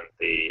effort and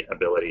the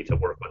ability to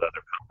work with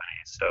other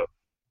companies. So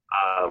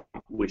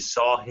we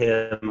saw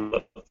him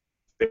a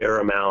fair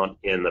amount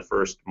in the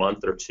first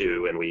month or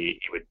two, and he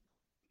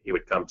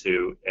would come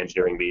to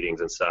engineering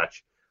meetings and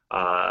such.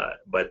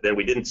 But then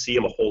we didn't see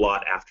him a whole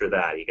lot after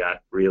that. He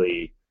got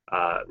really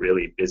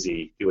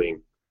busy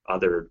doing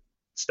other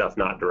stuff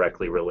not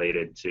directly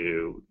related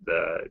to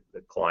the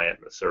client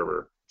and the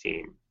server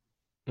team.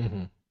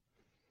 Mm-hmm.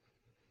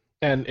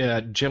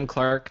 And Jim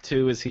Clark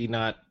too, is he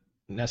not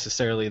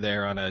necessarily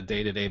there on a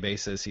day-to-day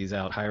basis? He's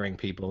out hiring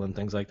people and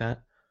things like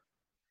that?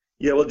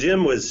 Yeah, well,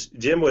 Jim was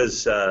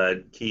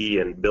key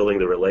in building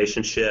the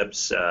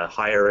relationships,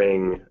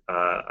 hiring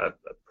a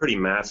pretty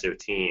massive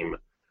team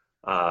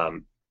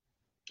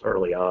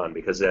early on,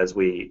 because as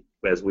we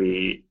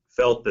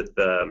felt that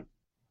the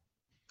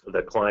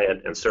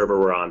client and server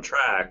were on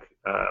track,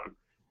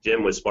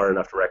 Jim was smart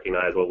enough to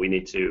recognize, well, we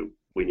need to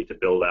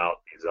build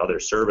out these other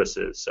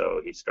services.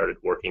 So he started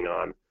working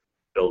on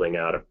building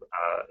out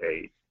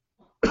a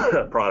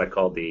product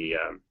called the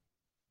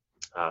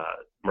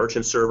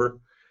merchant server,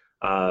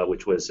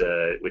 which was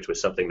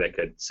something that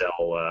could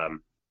sell,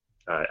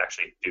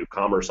 actually do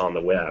commerce on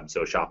the web,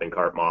 so shopping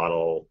cart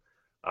model,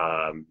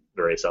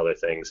 various other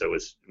things. So it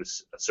was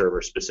a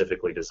server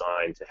specifically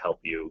designed to help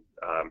you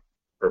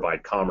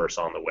provide commerce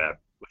on the web,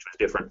 which was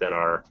different than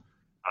our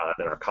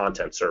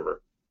content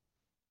server,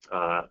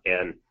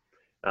 and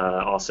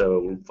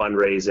also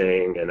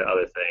fundraising and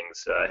other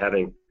things.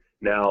 Having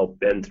now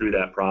been through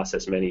that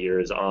process many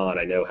years on,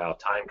 I know how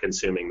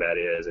time-consuming that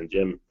is, and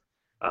Jim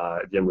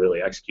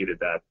really executed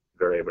that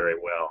very, very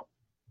well.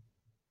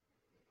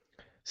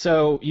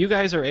 So you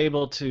guys are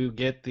able to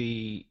get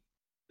the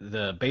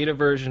beta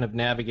version of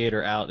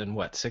Navigator out in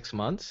what, 6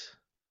 months?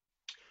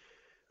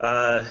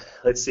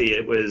 Let's see.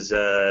 It was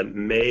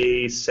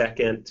May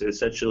 2nd.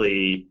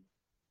 Essentially,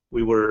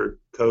 we were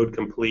code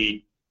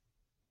complete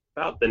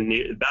about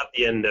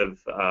the end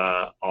of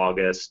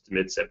August,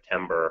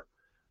 mid-September.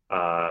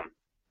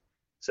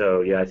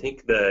 So yeah, I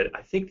think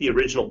the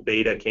original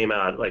beta came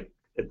out like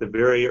at the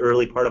very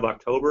early part of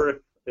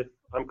October, if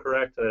I'm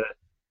correct.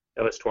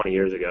 That was 20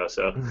 years ago,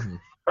 so hard to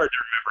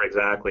remember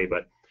exactly,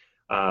 but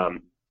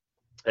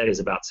that is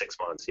about 6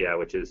 months, yeah,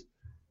 which is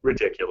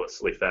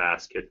ridiculously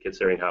fast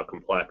considering how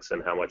complex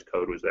and how much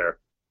code was there.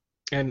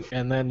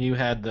 And then you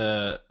had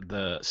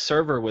the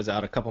server was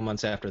out a couple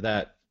months after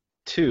that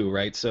too,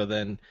 right? So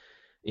then,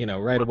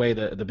 right away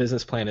the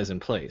business plan is in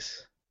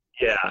place.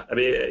 Yeah, I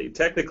mean,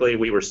 technically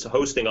we were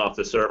hosting off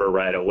the server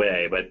right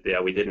away, but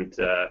yeah, we didn't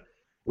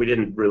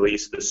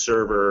release the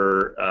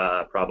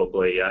server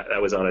probably.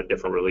 That was on a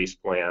different release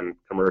plan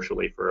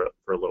commercially for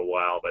a little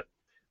while, but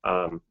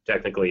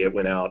technically it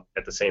went out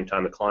at the same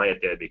time the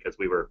client did because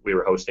we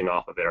were hosting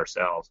off of it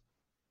ourselves.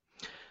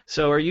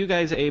 So are you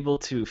guys able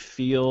to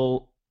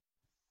feel,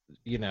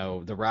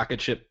 the rocket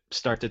ship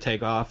start to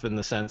take off, in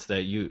the sense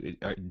that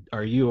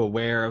are you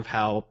aware of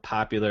how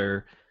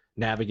popular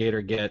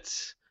Navigator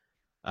gets?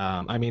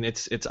 I mean,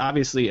 it's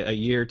obviously a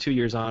year, 2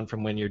 years on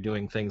from when you're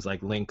doing things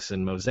like Lynx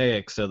and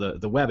Mosaic, so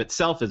the web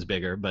itself is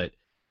bigger, but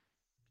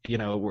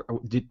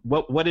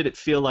what did it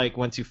feel like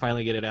once you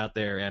finally get it out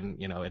there and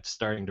it's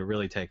starting to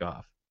really take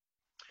off?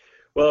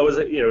 Well,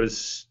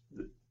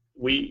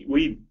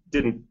 we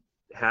didn't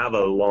have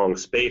a long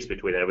space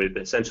between it. We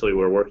essentially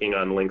were working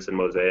on Lynx and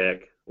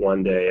Mosaic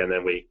one day, and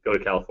then we go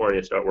to California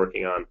and start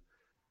working on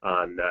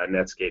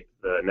Netscape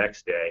the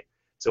next day.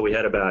 So we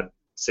had about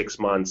 6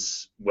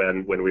 months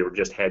when we were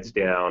just heads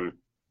down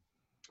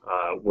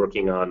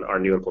working on our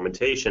new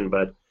implementation,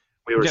 but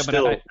we were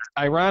still. But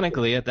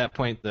ironically, at that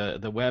point,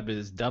 the web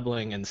is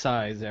doubling in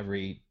size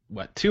every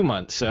 2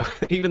 months. So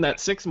even that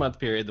 6 month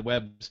period, the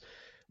web's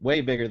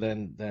way bigger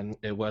than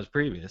it was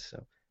previous.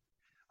 So.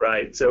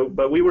 Right. So,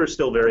 but we were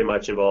still very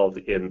much involved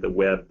in the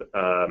web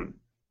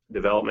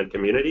development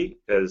community,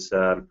 because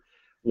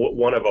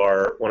one of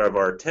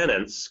our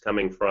tenets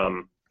coming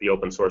from the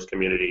open source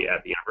community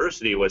at the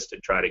university was to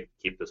try to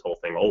keep this whole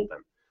thing open.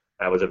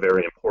 That was a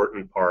very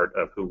important part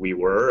of who we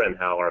were and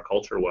how our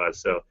culture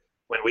was. So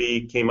when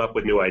we came up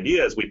with new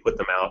ideas, we put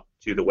them out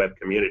to the web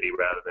community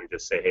rather than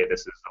just say, hey,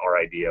 this is our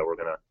idea,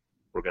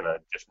 we're gonna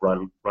just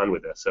run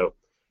with this. So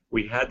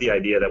we had the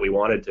idea that we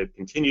wanted to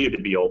continue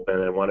to be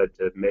open and wanted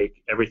to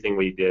make everything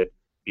we did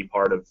be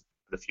part of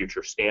the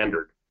future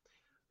standard.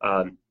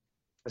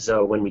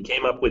 So when we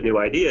came up with new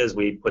ideas,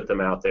 we put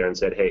them out there and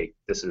said, hey,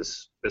 this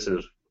is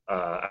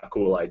a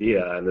cool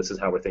idea, and this is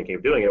how we're thinking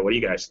of doing it. What do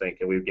you guys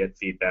think? And we would get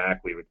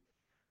feedback. We would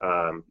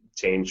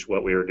change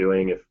what we were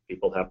doing if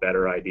people have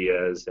better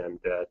ideas, and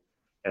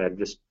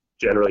just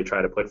generally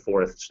try to put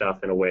forth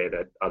stuff in a way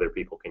that other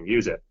people can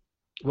use it.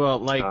 Well,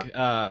 like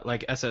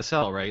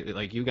SSL, right?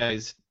 Like you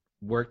guys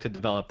worked to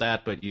develop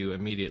that, but you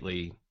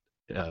immediately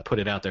put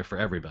it out there for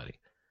everybody.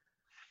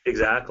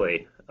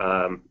 Exactly.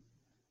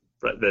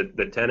 But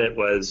the tenet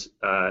was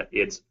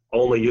it's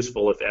only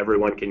useful if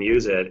everyone can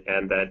use it,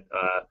 and that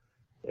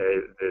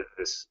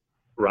this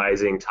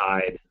rising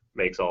tide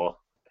makes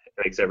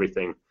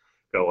everything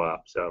go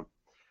up. So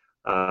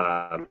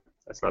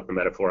that's not the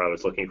metaphor I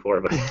was looking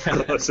for, but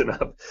close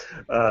enough.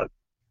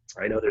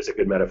 I know there's a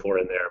good metaphor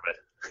in there, but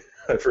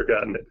I've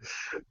forgotten it.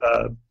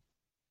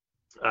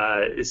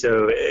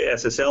 So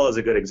SSL is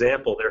a good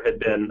example. There had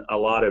been a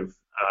lot of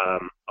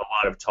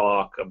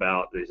talk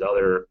about these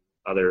other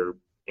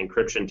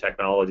encryption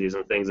technologies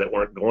and things that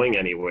weren't going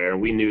anywhere.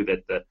 And we knew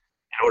that in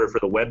order for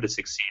the web to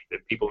succeed,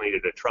 that people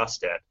needed to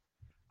trust it.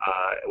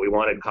 We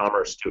wanted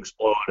commerce to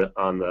explode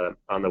on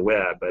the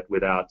web, but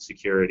without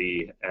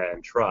security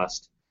and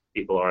trust,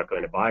 people aren't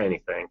going to buy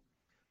anything.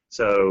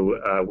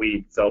 So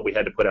we felt we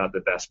had to put out the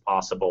best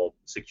possible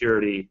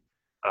security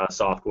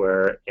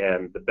software,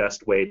 and the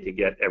best way to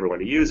get everyone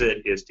to use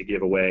it is to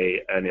give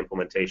away an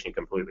implementation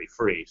completely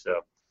free.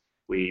 So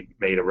we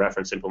made a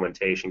reference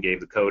implementation,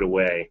 gave the code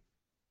away,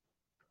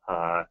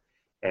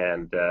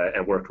 and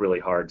worked really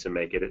hard to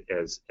make it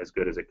as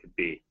good as it could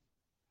be.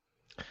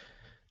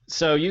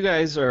 So you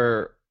guys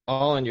are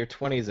all in your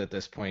 20s at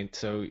this point,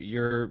 so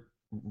you're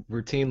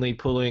routinely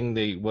pulling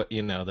the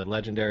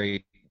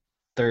legendary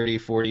 30,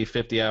 40,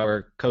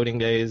 50-hour coding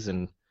days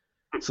and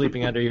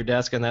sleeping under your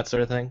desk and that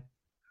sort of thing?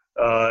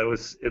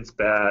 It's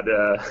bad.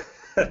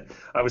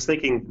 I was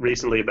thinking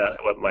recently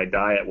about what my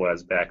diet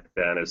was back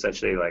then.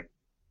 Essentially, like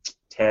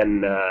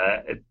 10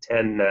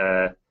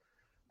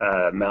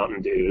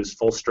 Mountain Dews,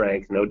 full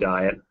strength, no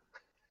diet,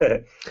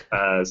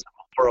 some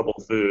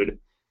horrible food,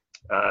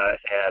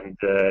 and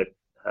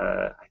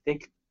I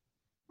think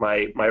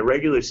my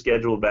regular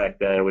schedule back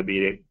then would be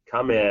to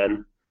come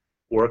in,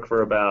 work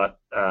for about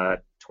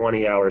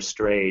 20 hours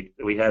straight.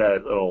 We had a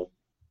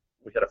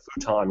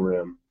futon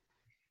room,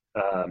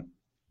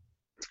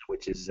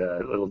 which is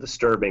a little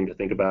disturbing to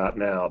think about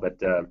now, but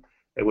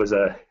it was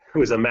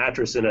a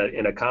mattress in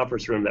a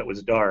conference room that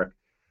was dark.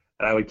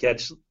 And I would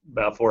catch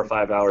about 4 or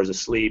 5 hours of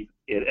sleep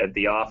at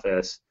the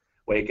office,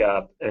 wake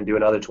up and do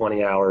another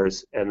 20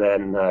 hours, and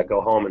then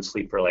go home and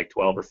sleep for like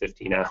 12 or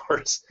 15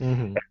 hours,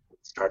 and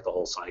start the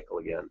whole cycle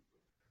again.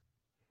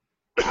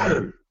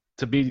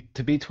 To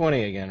be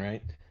 20 again,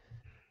 right?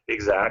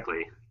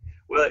 Exactly.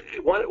 Well,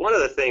 one of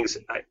the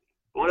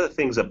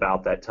things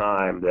about that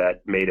time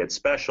that made it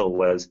special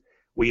was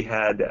we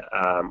had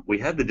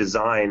the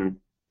design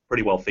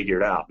pretty well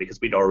figured out because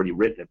we'd already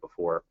written it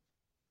before.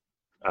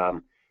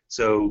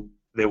 So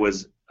there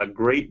was a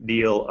great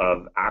deal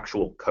of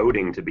actual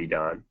coding to be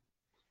done.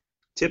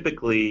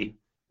 Typically,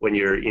 when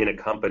you're in a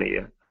company,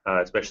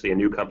 especially a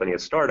new company, a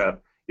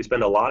startup, you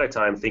spend a lot of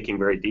time thinking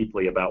very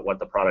deeply about what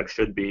the product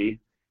should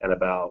be and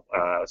about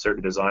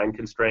certain design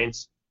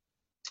constraints,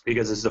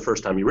 because this is the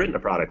first time you've written a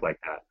product like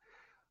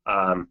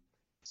that.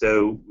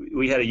 So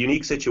we had a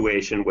unique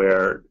situation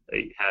where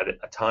they had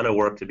a ton of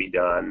work to be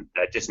done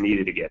that just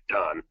needed to get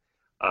done.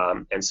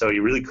 And so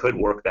you really could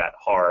work that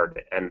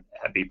hard and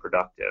be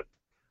productive.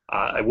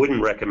 I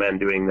wouldn't recommend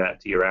doing that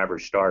to your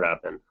average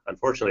startup, and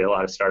unfortunately a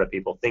lot of startup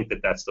people think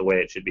that that's the way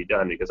it should be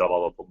done because of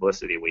all the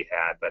publicity we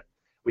had, but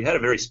we had a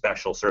very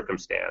special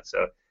circumstance.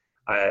 So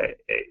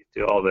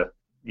to all the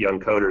young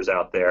coders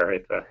out there,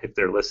 if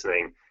they're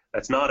listening,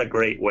 that's not a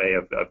great way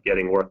of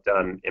getting work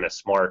done in a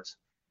smart,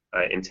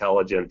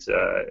 intelligent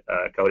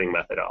coding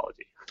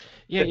methodology.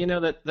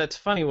 Yeah, that's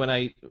funny. When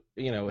I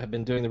have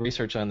been doing the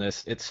research on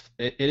this, it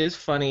is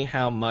funny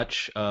how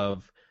much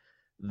of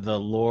the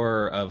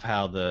lore of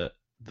how the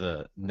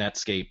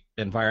Netscape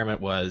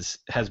environment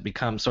has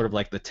become sort of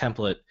like the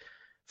template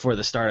for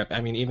the startup. I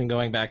mean, even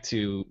going back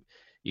to,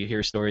 you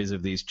hear stories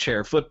of these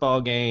chair football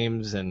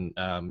games and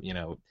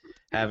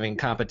having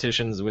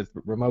competitions with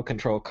remote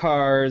control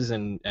cars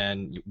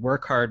and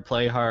work hard,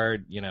 play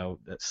hard,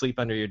 sleep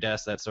under your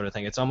desk, that sort of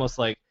thing. It's almost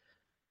like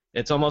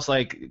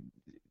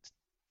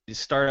the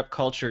startup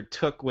culture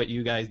took what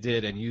you guys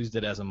did and used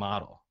it as a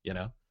model,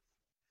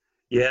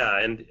 Yeah,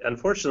 and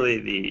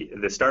unfortunately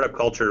the startup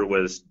culture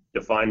was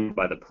defined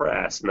by the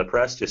press, and the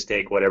press just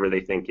take whatever they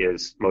think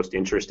is most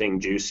interesting,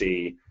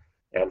 juicy,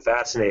 and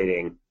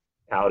fascinating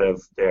out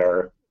of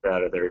their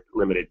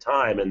limited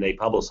time, and they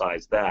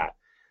publicize that.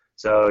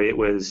 So it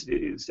was,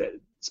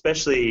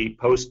 especially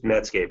post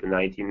Netscape in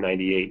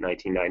 1998,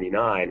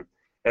 1999,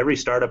 every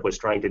startup was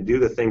trying to do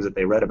the things that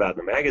they read about in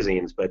the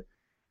magazines, but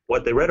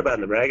what they read about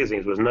in the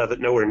magazines was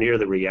nowhere near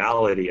the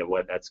reality of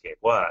what Netscape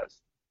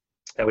was.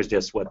 That was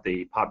just what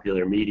the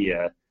popular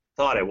media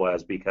thought it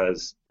was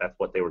because that's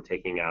what they were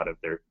taking out of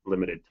their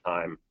limited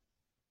time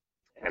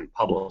and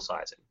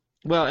publicizing.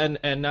 Well,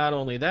 and not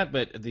only that,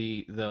 but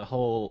the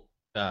whole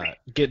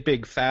get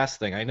big fast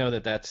thing. I know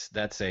that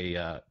that's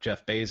a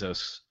Jeff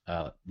Bezos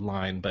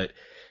line, but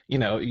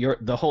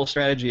the whole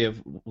strategy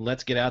of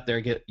let's get out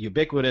there, get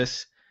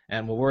ubiquitous,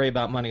 and we'll worry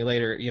about money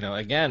later.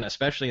 Again,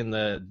 especially in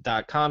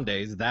the .com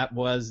days, that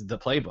was the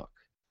playbook.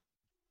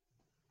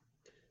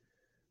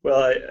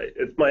 Well,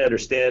 it's my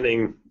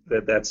understanding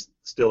that that's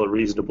still a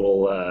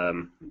reasonable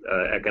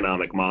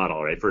economic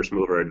model, right? First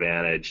mover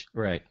advantage.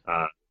 Right.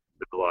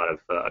 There's a lot of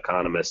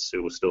economists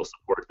who will still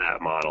support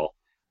that model.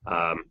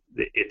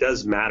 It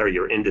does matter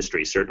your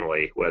industry,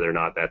 certainly, whether or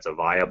not that's a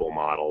viable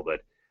model,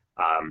 but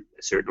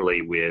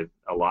certainly with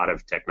a lot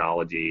of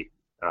technology,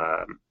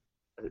 a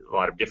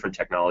lot of different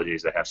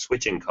technologies that have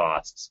switching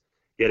costs,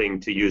 getting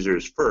to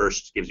users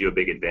first gives you a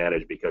big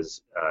advantage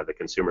because the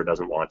consumer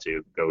doesn't want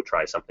to go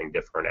try something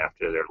different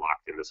after they're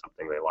locked into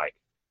something they like.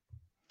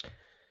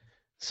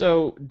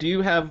 So, do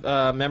you have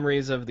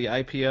memories of the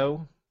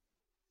IPO?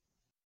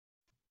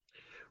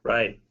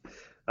 Right.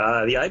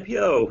 The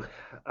IPO,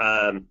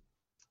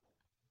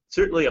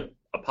 certainly a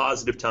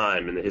positive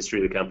time in the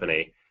history of the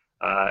company.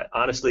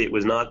 Honestly, it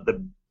was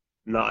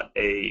not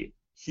a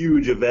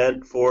huge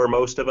event for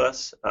most of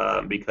us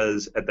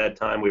because at that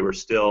time we were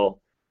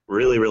still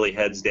really, really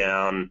heads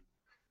down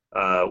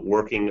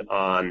working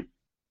on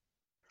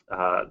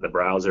the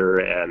browser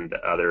and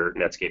other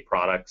Netscape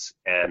products,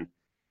 and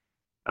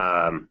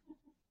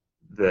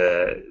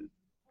the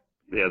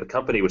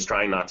company was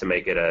trying not to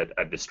make it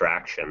a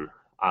distraction.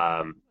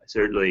 I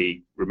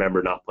certainly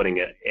remember not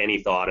putting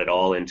any thought at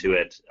all into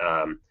it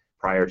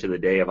prior to the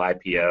day of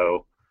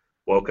IPO.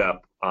 Woke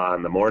up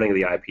on the morning of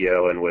the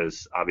IPO and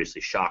was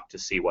obviously shocked to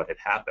see what had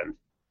happened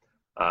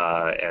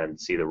and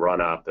see the run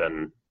up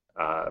and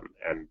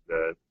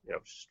the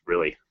just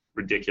really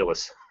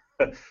ridiculous,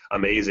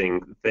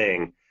 amazing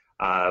thing.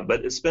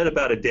 But spent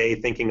about a day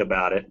thinking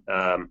about it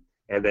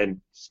and then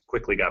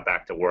quickly got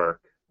back to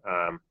work.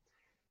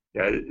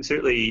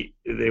 Certainly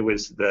there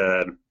was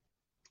the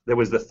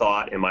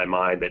thought in my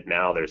mind that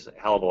now there's a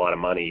hell of a lot of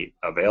money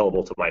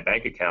available to my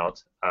bank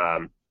account,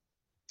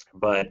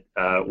 but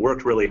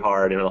worked really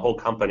hard, and the whole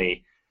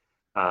company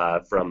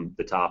from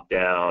the top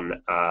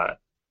down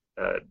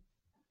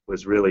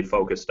was really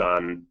focused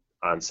on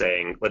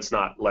saying, let's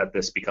not let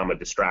this become a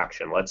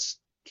distraction. Let's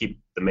keep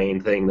the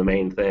main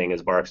thing,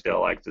 as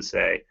Barksdale likes to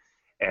say,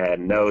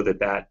 and know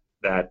that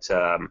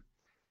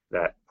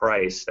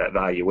price, that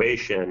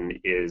valuation,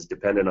 is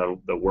dependent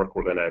on the work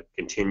we're going to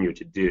continue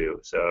to do.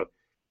 So if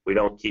we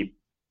don't keep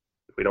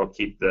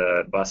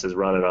the buses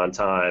running on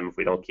time, if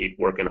we don't keep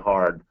working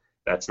hard,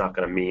 that's not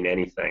going to mean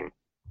anything.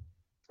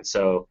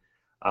 So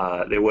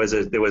there was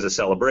a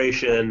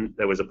celebration,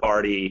 there was a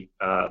party.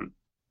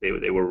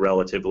 They were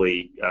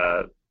relatively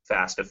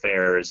fast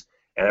affairs,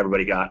 and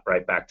everybody got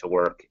right back to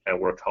work and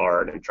worked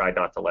hard and tried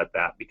not to let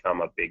that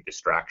become a big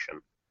distraction.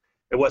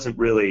 It wasn't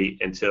really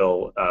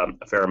until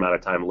a fair amount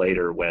of time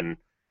later when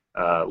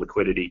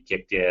liquidity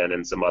kicked in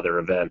and some other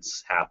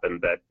events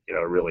happened that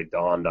really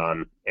dawned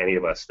on any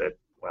of us that,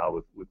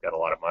 well, we've got a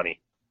lot of money.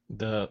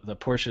 The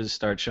Porsches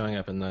start showing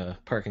up in the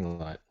parking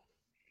lot.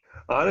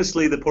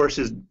 Honestly, the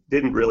Porsches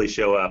didn't really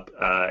show up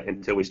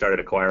until we started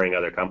acquiring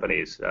other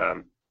companies.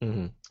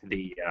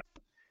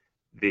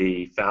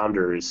 The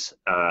founders,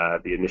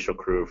 the initial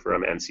crew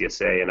from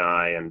NCSA and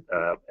I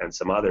and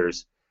some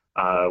others,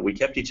 we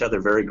kept each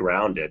other very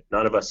grounded.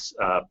 None of us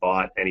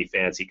bought any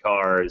fancy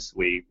cars.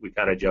 We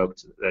kind of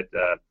joked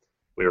that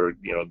we were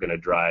going to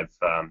drive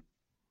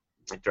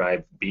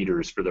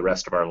beaters for the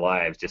rest of our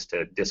lives just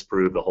to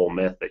disprove the whole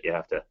myth that you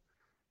have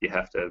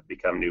to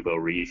become nouveau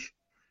riche.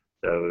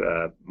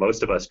 So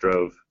most of us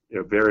drove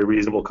very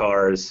reasonable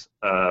cars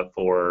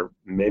for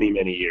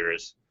many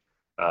years.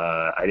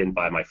 I didn't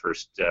buy my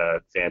first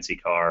fancy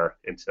car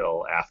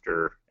until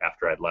after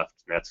I'd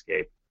left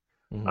Netscape.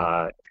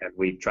 And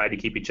we tried to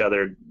keep each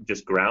other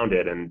just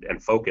grounded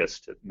and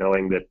focused,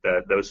 knowing that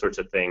those sorts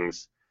of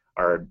things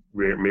are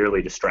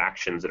merely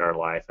distractions in our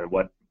life. And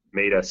what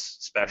made us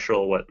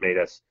special, what made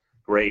us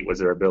great,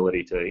 was our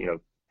ability to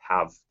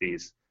have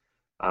these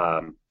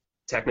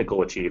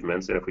technical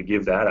achievements. And if we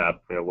give that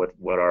up,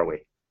 what are we?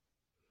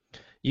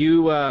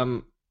 You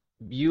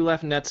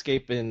left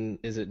Netscape in,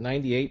 is it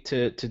 98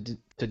 to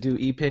do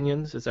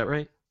ePinions? Is that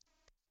right?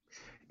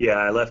 Yeah,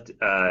 I left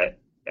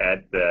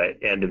at the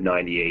end of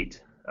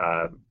 98,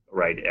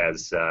 right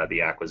as the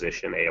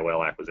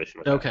AOL acquisition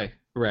was okay, happening.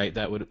 Right.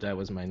 That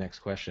was my next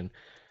question.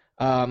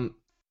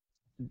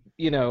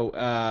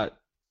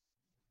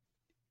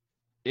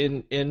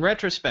 In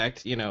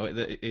retrospect,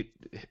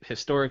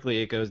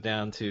 historically it goes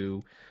down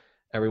to,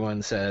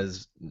 everyone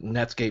says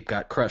Netscape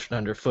got crushed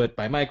underfoot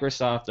by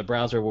Microsoft, the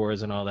browser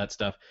wars, and all that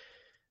stuff.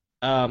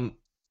 I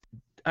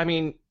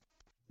mean,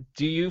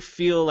 do you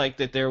feel like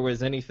that there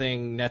was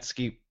anything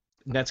Netscape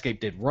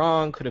did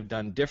wrong, could have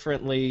done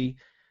differently?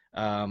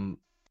 Again,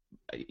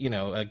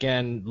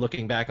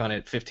 looking back on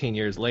it 15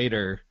 years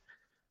later,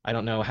 I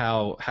don't know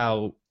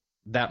how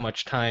that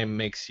much time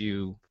gives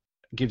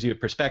you a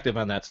perspective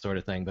on that sort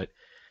of thing. But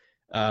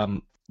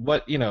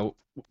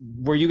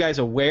were you guys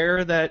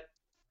aware that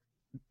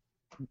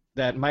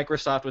that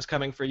Microsoft was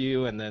coming for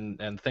you,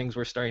 and things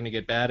were starting to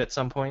get bad at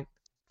some point?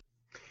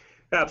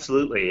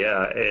 Absolutely,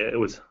 yeah. It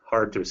was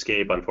hard to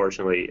escape,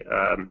 unfortunately.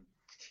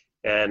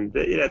 And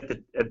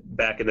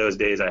back in those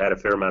days, I had a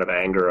fair amount of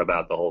anger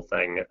about the whole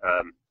thing.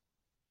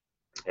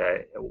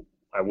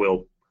 I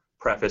will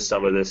preface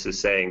some of this as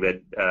saying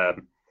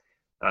that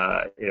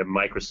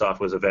Microsoft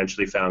was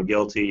eventually found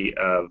guilty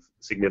of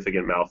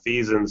significant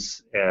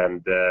malfeasance,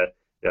 and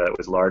it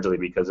was largely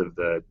because of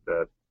the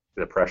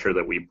pressure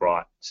that we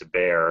brought to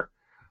bear.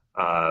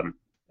 And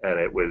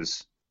it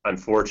was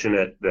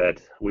unfortunate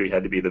that we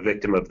had to be the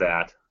victim of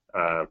that.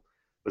 It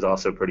was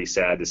also pretty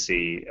sad to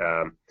see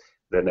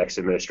the next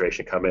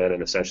administration come in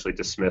and essentially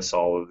dismiss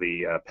all of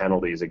the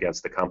penalties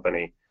against the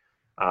company.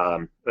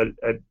 But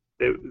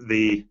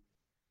the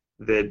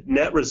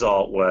net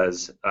result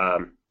was,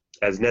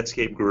 as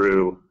Netscape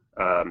grew,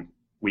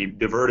 we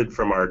diverted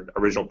from our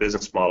original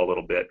business model a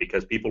little bit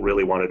because people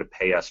really wanted to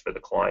pay us for the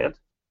client.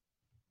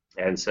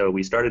 And so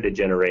we started to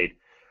generate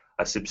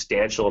a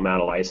substantial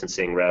amount of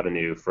licensing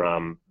revenue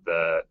from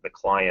the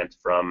client,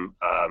 from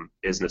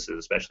businesses,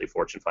 especially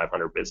Fortune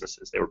 500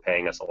 businesses. They were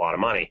paying us a lot of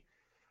money.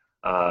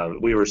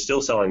 We were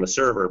still selling the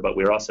server, but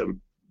we were also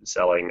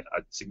selling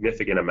a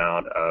significant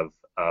amount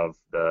of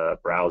the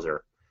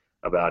browser.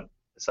 About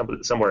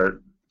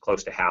somewhere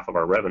close to half of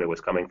our revenue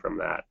was coming from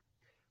that.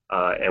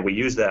 And we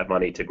used that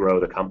money to grow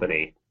the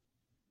company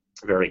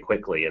very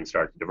quickly and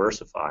start to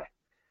diversify.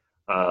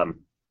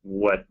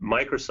 What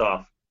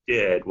Microsoft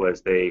did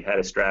was they had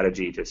a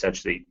strategy to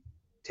essentially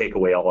take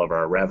away all of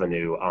our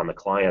revenue on the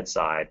client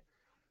side.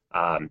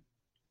 And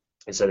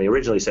so they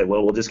originally said,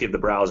 well, we'll just give the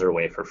browser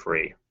away for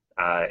free.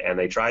 And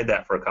they tried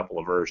that for a couple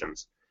of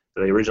versions.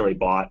 So they originally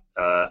bought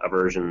a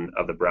version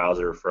of the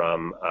browser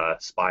from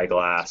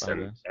Spyglass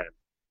and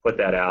put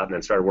that out, and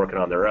then started working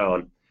on their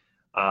own.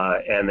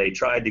 And they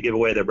tried to give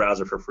away their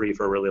browser for free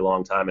for a really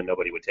long time, and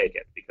nobody would take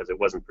it because it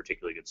wasn't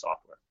particularly good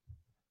software.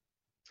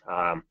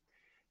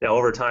 Now,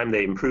 over time,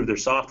 they improved their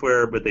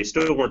software, but they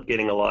still weren't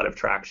getting a lot of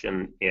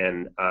traction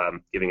in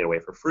giving it away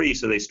for free,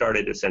 so they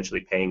started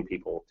essentially paying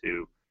people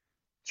to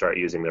start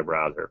using their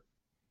browser.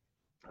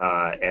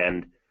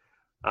 And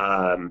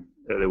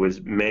there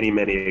was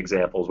many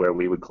examples where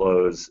we would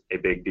close a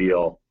big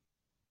deal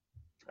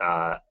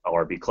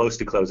or be close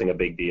to closing a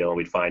big deal, and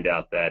we'd find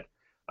out that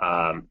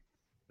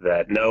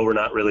no, we're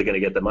not really going to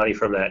get the money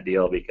from that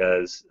deal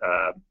because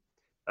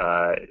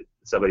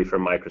somebody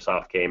from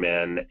Microsoft came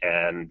in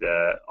and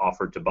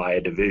offered to buy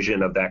a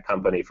division of that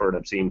company for an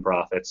obscene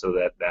profit so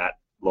that that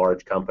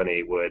large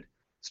company would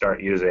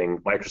start using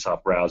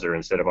Microsoft browser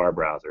instead of our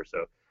browser.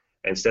 So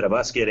instead of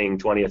us getting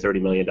 $20 or $30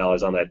 million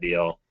on that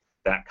deal,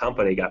 that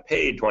company got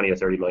paid $20 or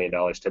 $30 million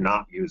to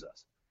not use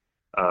us.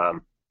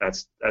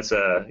 That's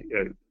a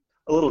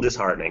little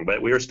disheartening,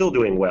 but we were still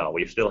doing well.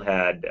 We still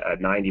had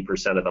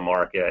 90% of the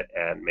market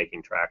and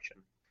making traction.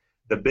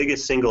 The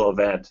biggest single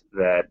event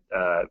that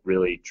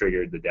really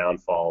triggered the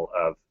downfall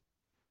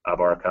of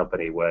our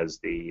company was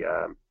the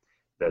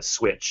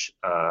switch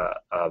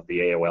of the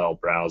AOL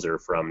browser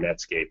from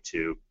Netscape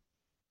to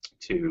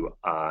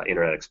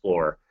Internet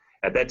Explorer.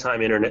 At that time,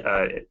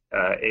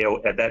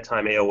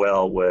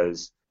 AOL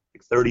was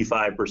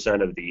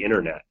 35% of the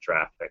internet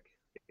traffic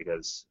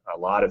because a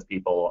lot of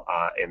people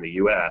in the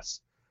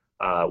U.S.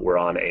 Were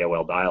on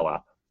AOL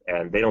dial-up,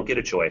 and they don't get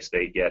a choice.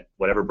 They get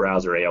whatever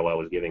browser AOL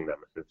was giving them.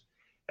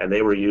 And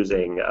they were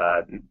using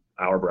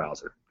our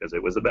browser because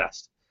it was the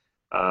best.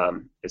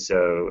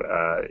 So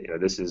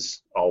this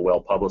is all well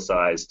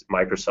publicized.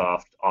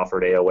 Microsoft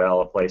offered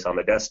AOL a place on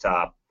the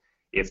desktop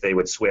if they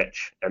would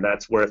switch, and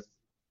that's worth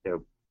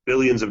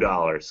billions of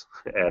dollars.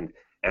 And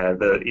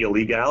the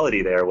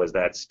illegality there was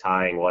that's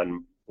tying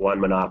one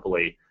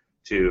monopoly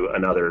to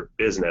another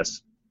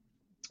business,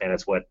 and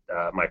it's what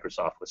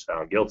Microsoft was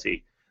found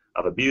guilty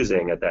of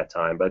abusing at that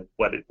time. But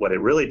what it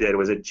really did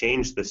was it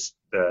changed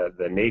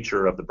the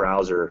nature of the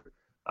browser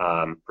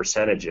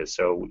percentages.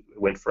 So it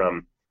went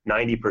from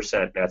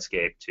 90%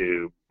 Netscape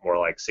to more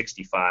like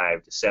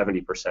 65 to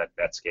 70%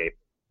 Netscape,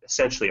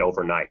 essentially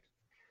overnight.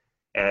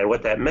 And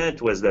what that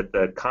meant was that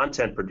the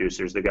content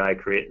producers,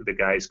 the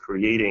guys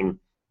creating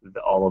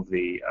all of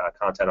the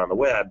content on the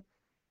web,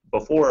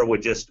 before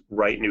would just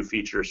write new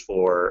features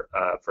for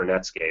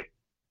Netscape,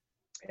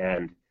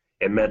 and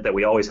it meant that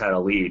we always had a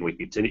lead. We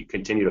could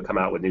continue to come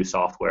out with new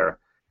software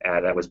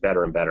that was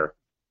better and better.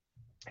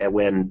 And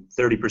when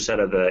 30%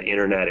 of the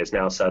internet is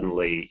now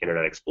suddenly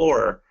Internet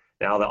Explorer,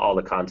 now that all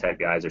the content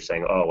guys are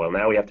saying, oh, well,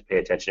 now we have to pay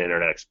attention to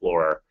Internet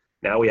Explorer.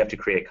 Now we have to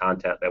create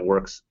content that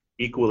works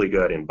equally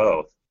good in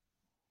both.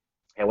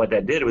 And what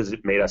that did was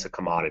it made us a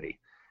commodity.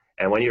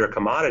 And when you're a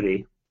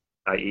commodity,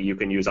 you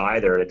can use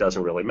either, and it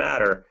doesn't really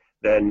matter,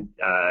 then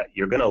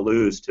you're going to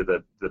lose to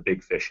the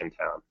big fish in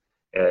town.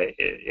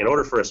 In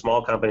order for a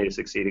small company to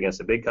succeed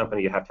against a big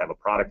company, you have to have a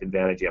product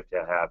advantage, you have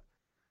to have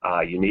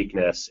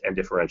uniqueness and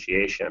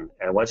differentiation.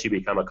 And once you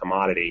become a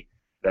commodity,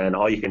 then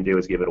all you can do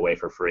is give it away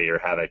for free or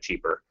have it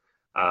cheaper.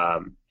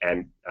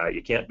 And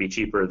you can't be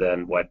cheaper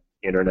than what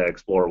Internet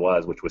Explorer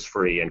was, which was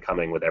free and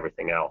coming with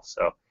everything else.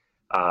 So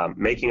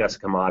making us a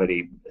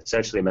commodity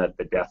essentially meant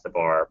the death of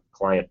our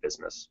client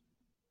business,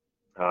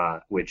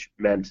 which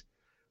meant,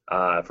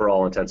 for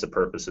all intents and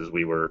purposes,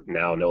 we were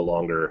now no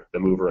longer the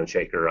mover and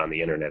shaker on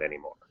the internet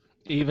anymore.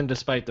 Even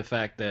despite the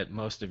fact that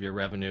most of your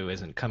revenue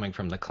isn't coming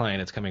from the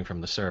client, it's coming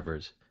from the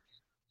servers.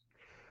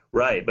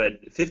 Right,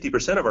 but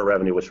 50% of our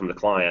revenue was from the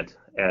client,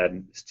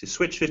 and to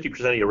switch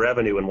 50% of your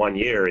revenue in 1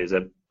 year is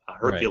a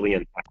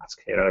Herculean task.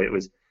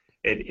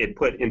 It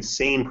put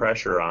insane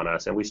pressure on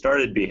us, and we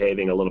started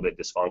behaving a little bit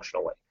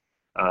dysfunctionally.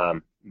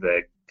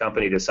 The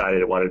company decided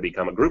it wanted to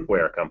become a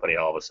groupware company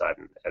all of a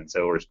sudden, and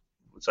so we're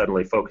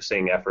suddenly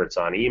focusing efforts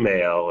on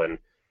email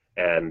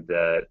and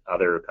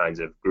other kinds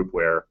of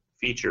groupware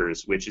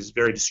features, which is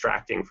very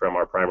distracting from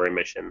our primary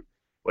mission,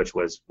 which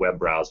was web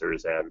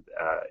browsers and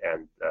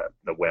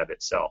the web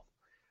itself.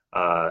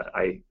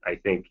 I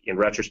think in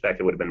retrospect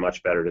it would have been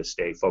much better to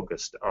stay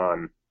focused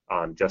on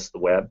just the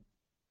web.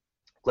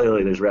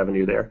 Clearly there's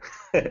revenue there.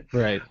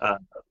 Right.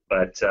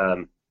 But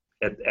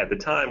at the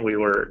time we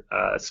were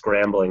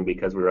scrambling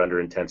because we were under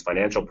intense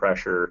financial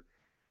pressure.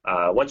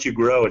 Once you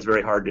grow, it's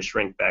very hard to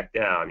shrink back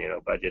down.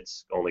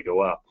 Budgets only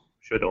go up,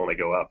 should only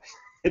go up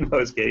in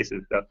most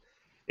cases. So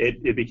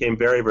it became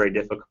very, very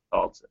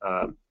difficult.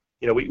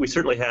 We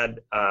certainly had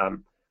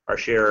our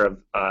share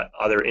of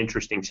other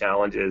interesting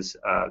challenges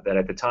that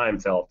at the time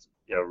felt,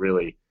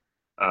 really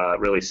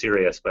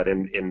serious. But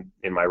in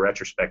my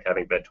retrospect,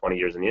 having been 20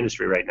 years in the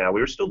industry right now,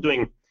 we were still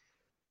doing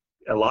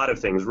a lot of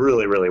things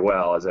really, really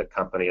well as a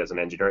company, as an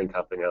engineering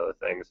company, and other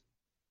things.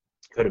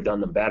 Could have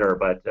done them better,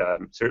 but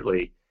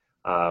certainly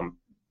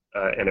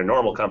in a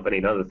normal company,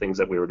 none of the things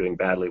that we were doing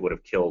badly would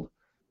have killed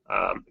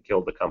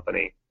the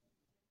company.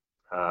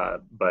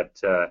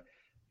 But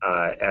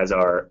as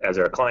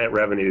our client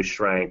revenue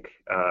shrank,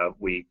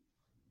 we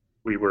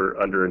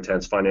were under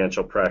intense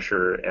financial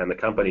pressure, and the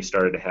company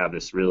started to have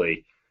this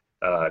really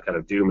kind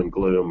of doom and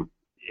gloom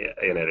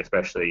in it,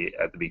 especially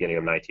at the beginning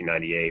of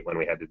 1998 when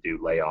we had to do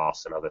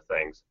layoffs and other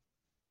things.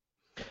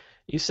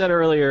 You said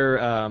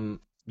earlier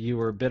you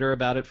were bitter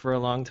about it for a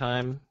long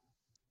time.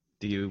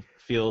 Do you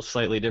feel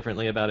slightly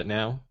differently about it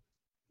now?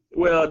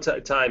 Well,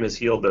 time has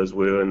healed those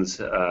wounds.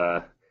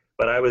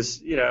 But I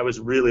was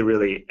really,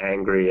 really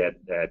angry at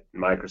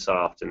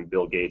Microsoft and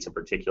Bill Gates in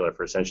particular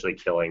for essentially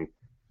killing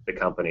the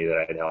company that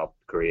I had helped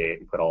create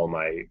and put all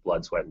my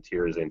blood, sweat, and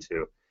tears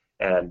into.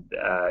 And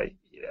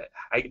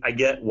I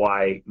get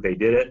why they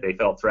did it. They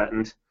felt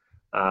threatened.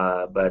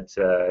 But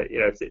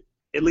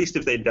at least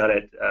if they'd done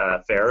it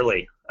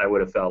fairly, I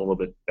would have felt a little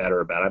bit better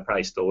about it. I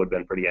probably still would have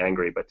been pretty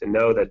angry. But to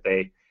know that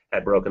they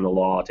had broken the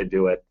law to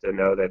do it, to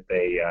know that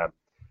they,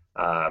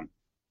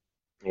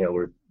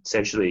 were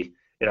essentially,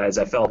 as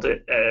I felt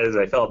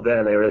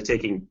then, they were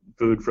taking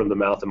food from the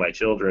mouth of my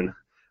children.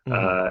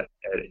 Mm-hmm.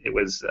 It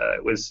was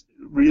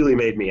really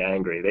made me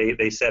angry.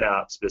 They set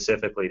out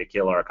specifically to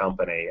kill our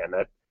company, and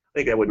I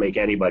think that would make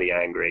anybody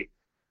angry.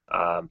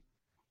 I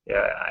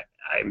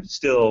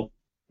still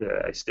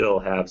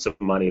have some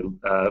money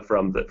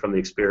from the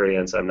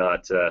experience. I'm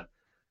not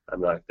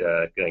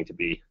going to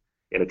be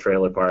in a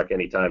trailer park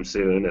anytime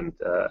soon, and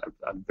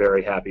I'm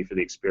very happy for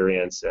the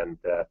experience. And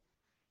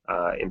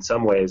in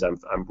some ways,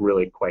 I'm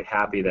really quite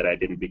happy that I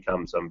didn't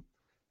become some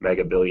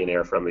mega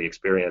billionaire from the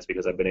experience,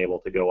 because I've been able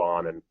to go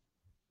on and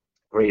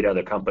create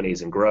other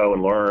companies and grow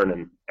and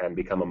learn and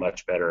become a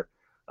much better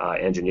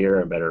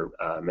engineer and better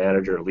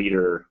manager,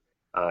 leader,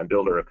 and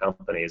builder of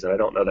companies. And I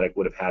don't know that I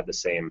would have had the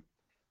same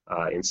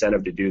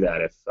incentive to do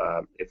that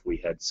if we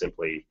had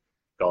simply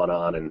gone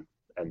on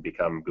and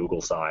become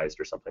Google-sized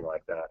or something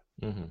like that.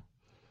 Mm-hmm.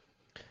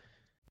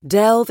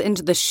 Delve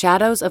into the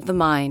shadows of the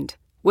mind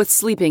with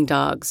Sleeping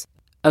Dogs,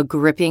 a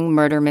gripping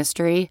murder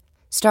mystery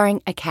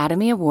starring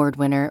Academy Award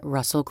winner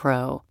Russell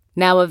Crowe.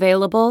 Now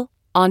available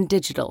on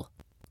digital.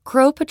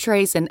 Crowe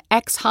portrays an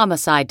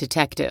ex-homicide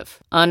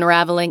detective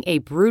unraveling a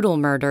brutal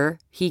murder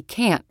he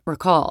can't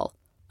recall.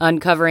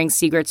 Uncovering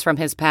secrets from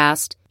his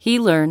past, he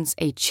learns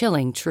a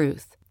chilling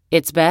truth.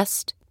 It's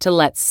best to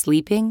let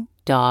sleeping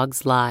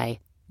dogs lie.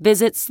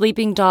 Visit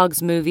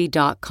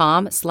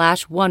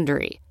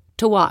sleepingdogsmovie.com/Wondery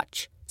to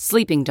watch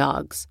Sleeping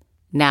Dogs,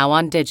 now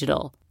on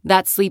digital.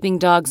 That's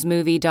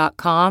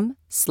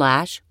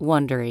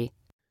sleepingdogsmovie.com/Wondery.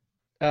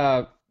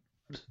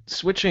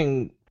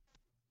 Switching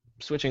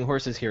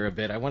horses here a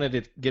bit, I wanted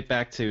to get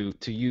back to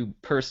you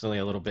personally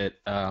a little bit,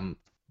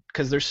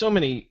 because there's so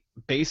many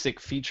basic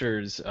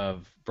features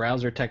of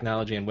browser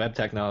technology and web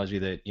technology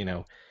that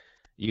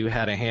you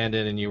had a hand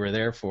in and you were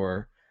there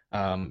for,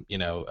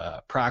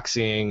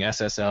 proxying,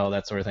 SSL,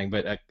 that sort of thing.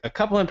 But a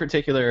couple in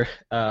particular,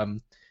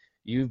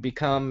 you've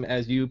become,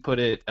 as you put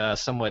it,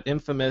 somewhat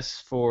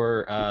infamous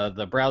for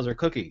the browser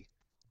cookie.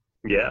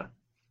 Yeah.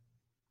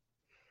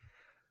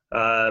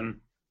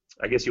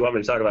 I guess you want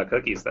me to talk about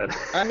cookies then.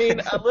 I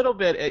mean, a little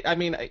bit. I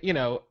mean,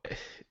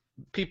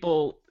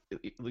 people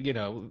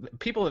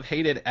have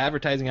hated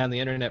advertising on the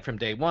internet from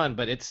day one,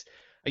 but it's,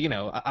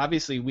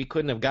 obviously we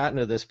couldn't have gotten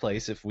to this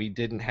place if we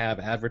didn't have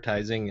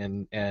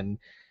advertising and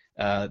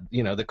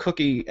the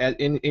cookie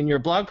in your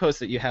blog post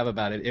that you have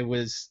about it. It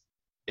was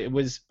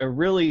a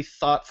really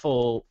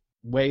thoughtful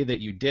way that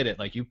you did it.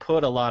 Like, you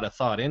put a lot of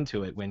thought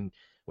into it when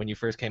you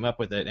first came up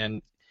with it.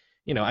 And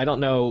I don't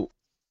know,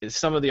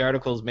 some of the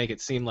articles make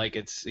it seem like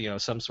it's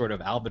some sort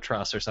of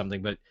albatross or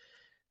something, but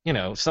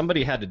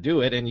somebody had to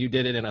do it, and you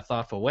did it in a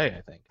thoughtful way,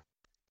 I think.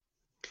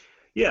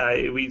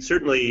 Yeah, we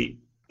certainly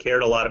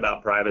cared a lot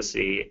about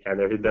privacy, and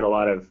there had been a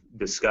lot of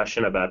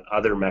discussion about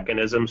other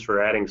mechanisms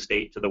for adding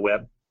state to the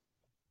web.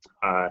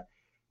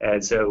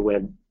 And so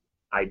when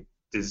I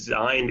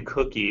designed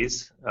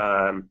cookies,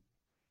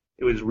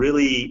 it was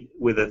really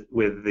with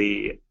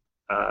the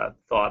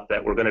thought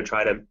that we're going to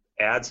try to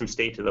add some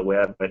state to the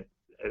web, but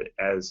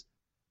as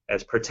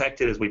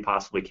protected as we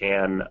possibly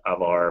can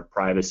of our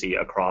privacy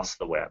across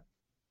the web.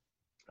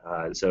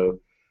 So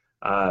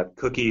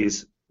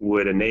cookies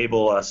would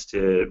enable us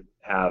to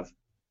have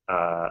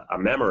a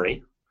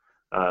memory,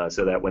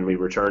 so that when we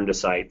return to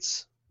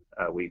sites,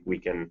 we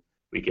can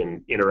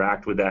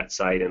interact with that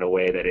site in a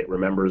way that it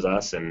remembers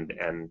us and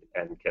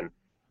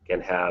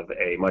can have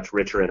a much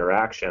richer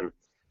interaction.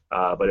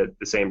 But at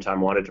the same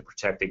time, wanted to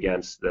protect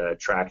against the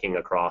tracking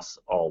across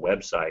all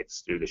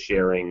websites through the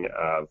sharing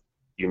of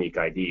unique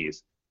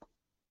IDs.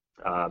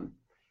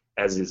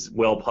 As is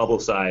well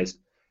publicized,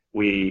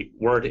 we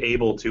weren't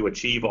able to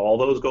achieve all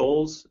those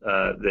goals.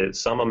 That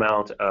some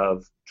amount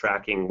of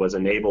tracking was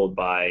enabled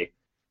by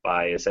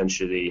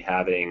essentially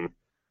having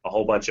a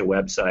whole bunch of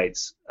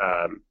websites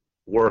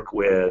work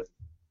with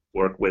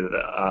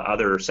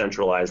other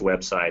centralized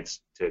websites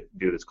to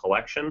do this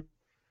collection.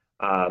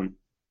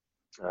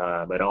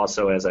 But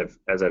also, as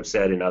I've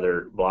said in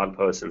other blog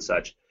posts and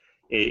such,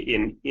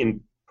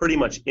 in pretty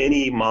much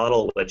any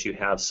model that you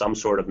have some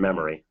sort of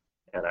memory,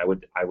 and I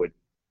would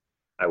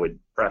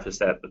preface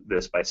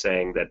this by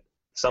saying that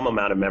some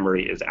amount of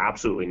memory is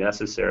absolutely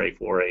necessary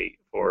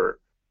for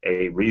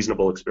a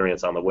reasonable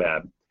experience on the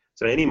web.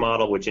 So any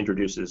model which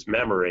introduces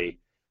memory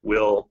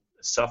will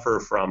suffer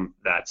from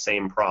that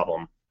same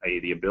problem, i.e.,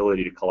 the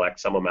ability to collect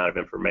some amount of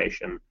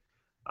information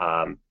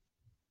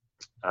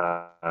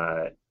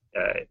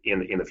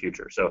in the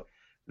future. So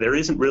there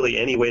isn't really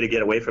any way to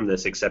get away from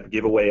this except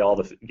get rid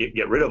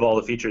of all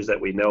the features that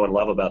we know and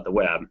love about the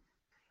web.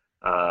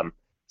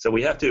 So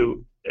we have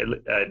to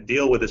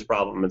deal with this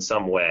problem in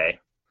some way,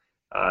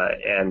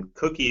 and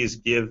cookies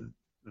give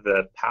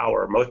the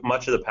power,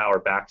 much of the power,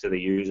 back to the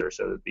user,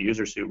 so that the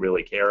users who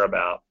really care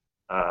about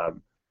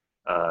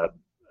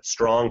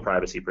strong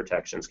privacy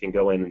protections can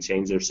go in and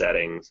change their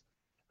settings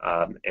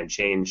and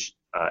change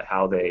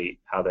how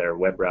their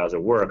web browser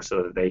works,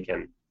 so that they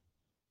can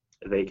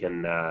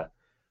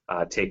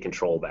take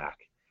control back.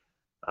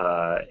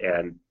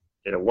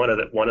 And one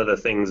of the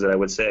things that I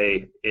would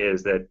say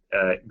is that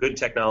good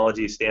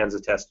technology stands the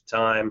test of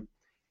time,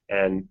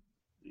 and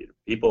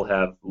people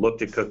have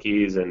looked at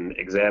cookies and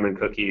examined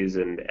cookies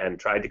and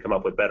tried to come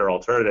up with better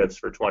alternatives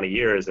for 20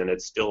 years, and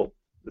it's still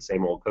the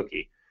same old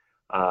cookie,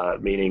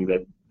 meaning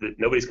that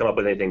nobody's come up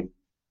with anything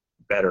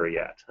better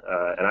yet.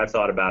 And I've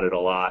thought about it a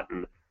lot,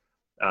 and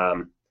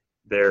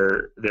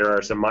there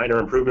are some minor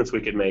improvements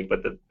we could make,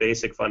 but the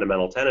basic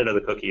fundamental tenet of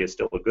the cookie is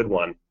still a good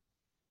one,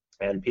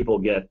 and people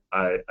get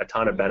a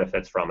ton of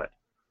benefits from it.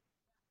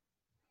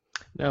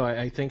 No,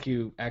 I think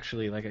you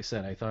actually, like I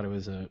said, I thought it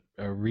was a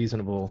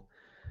reasonable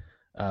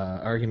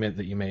argument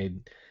that you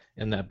made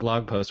in that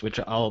blog post, which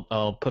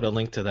I'll put a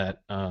link to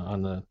that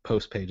on the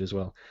post page as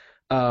well.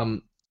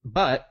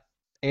 But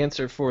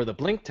answer for the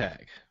blink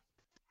tag.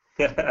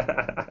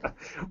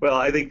 Well,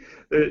 I think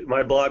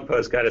my blog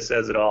post kind of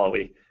says it all.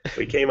 We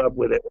came up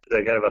with it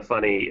as kind of a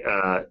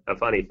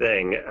funny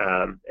thing,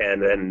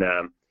 and then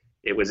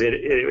it was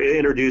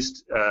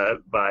introduced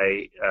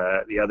by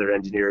the other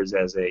engineers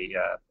as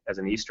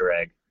an Easter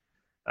egg,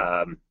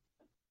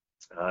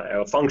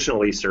 a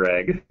functional Easter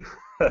egg.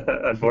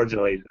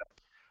 Unfortunately,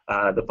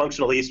 the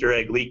functional Easter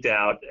egg leaked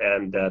out,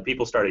 and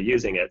people started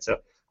using it. So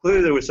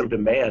clearly, there was some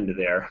demand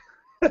there,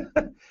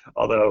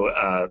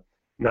 although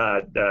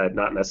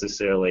not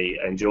necessarily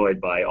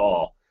enjoyed by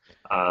all.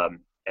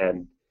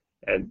 And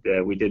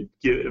we did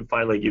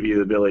finally give you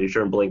the ability to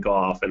turn blink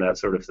off and that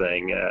sort of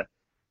thing.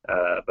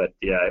 But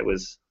yeah, it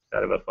was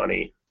kind of a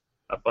funny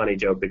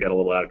joke that got a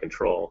little out of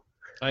control.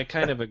 I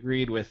kind of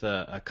agreed with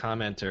a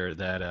commenter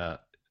that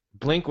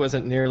blink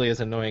wasn't nearly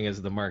as annoying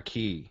as the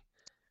marquee.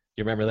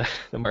 You remember that,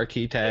 the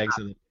marquee tags?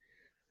 Yeah.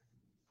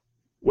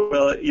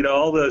 Well,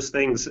 all those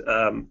things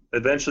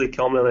eventually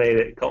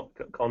culminated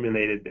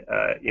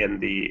in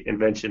the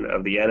invention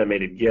of the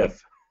animated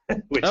GIF.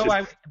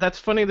 That's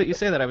funny that you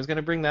say that. I was going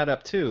to bring that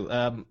up too.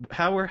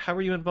 How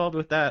were you involved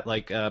with that?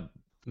 Like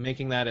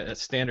making that a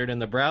standard in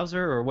the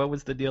browser, or what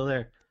was the deal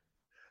there?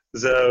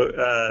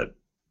 So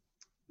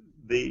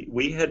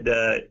we had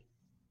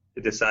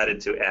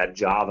decided to add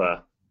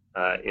Java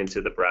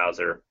into the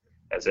browser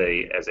as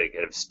a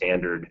kind of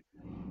standard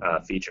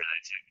feature.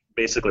 That's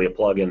basically a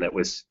plugin that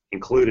was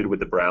included with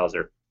the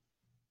browser.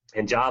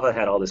 And Java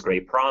had all this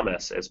great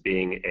promise as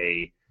being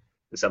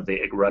something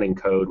like running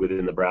code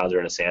within the browser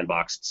in a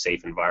sandboxed,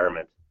 safe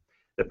environment.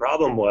 The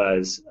problem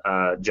was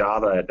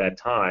Java at that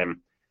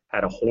time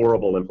had a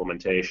horrible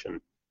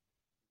implementation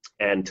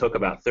and took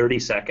about 30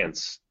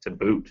 seconds to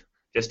boot.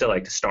 just to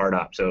like to start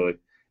up. So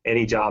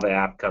any Java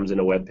app comes in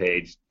a web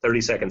page,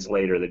 30 seconds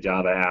later, the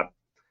Java app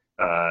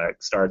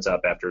starts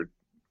up after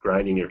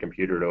grinding your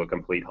computer to a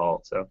complete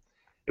halt. So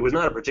it was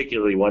not a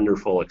particularly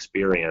wonderful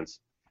experience.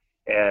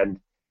 And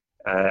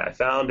I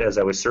found as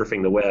I was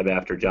surfing the web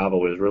after Java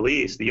was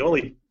released,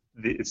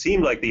 it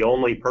seemed like the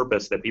only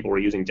purpose that people were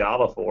using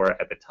Java for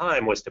at the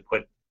time was to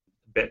put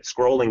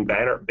scrolling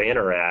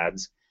banner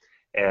ads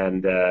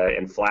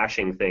and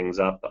flashing things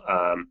up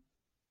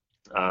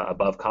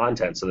above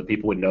content so that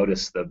people would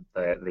notice the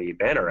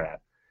banner ad.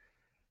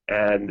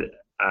 And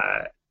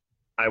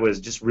I was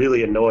just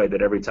really annoyed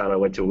that every time I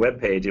went to a web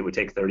page, it would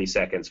take 30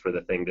 seconds for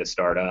the thing to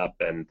start up,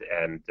 and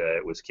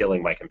it was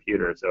killing my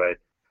computer. So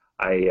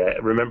I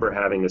remember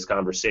having this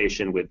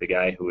conversation with the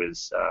guy who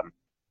is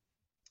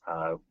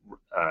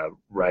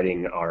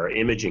writing our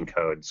imaging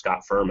code,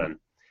 Scott Furman,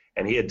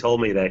 and he had told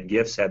me that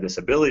GIFs had this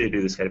ability to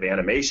do this kind of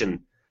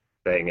animation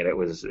thing, and it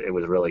was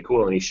really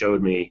cool. And he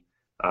showed me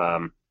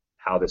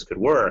how this could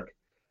work.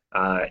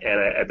 And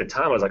at the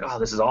time, I was like, "Oh,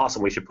 this is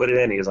awesome! We should put it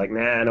in." He was like,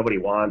 "Nah, nobody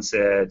wants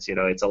it.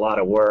 It's a lot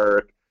of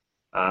work.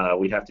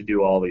 We'd have to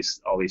do all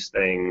these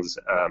things."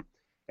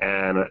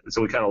 And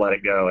so we kind of let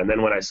it go. And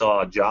then when I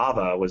saw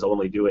Java was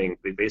only doing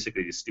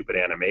basically these stupid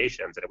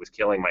animations and it was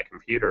killing my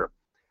computer,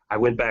 I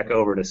went back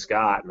over to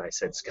Scott and I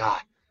said,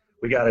 "Scott,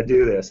 we got to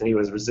do this." And he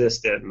was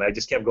resistant. And I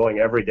just kept going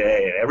every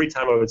day. And every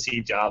time I would see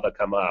Java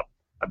come up,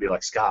 I'd be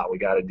like, "Scott, we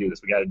got to do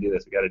this. We got to do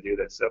this. We got to do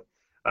this." So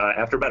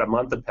after about a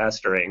month of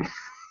pestering,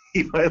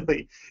 he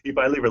finally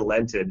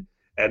relented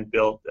and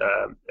built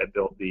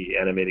the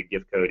animated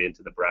GIF code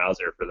into the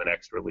browser for the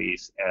next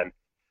release. And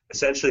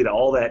essentially,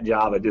 all that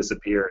Java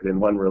disappeared in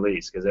one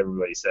release because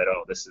everybody said,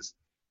 "Oh, this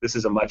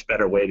is a much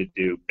better way to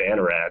do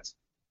banner ads."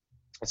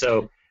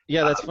 So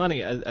yeah, that's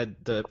funny.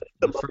 The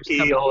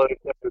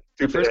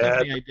first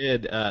company I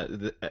did,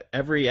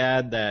 every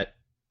ad that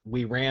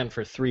we ran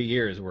for 3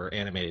 years were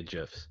animated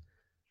GIFs.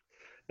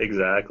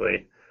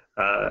 Exactly,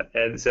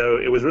 and so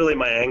it was really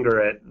my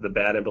anger at the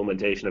bad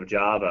implementation of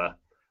Java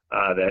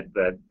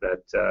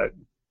that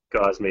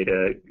caused me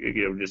to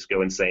just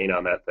go insane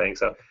on that thing.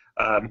 So.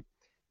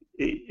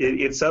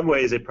 In some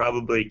ways, it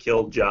probably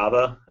killed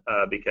Java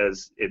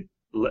because it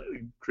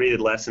created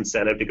less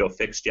incentive to go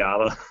fix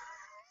Java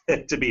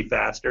to be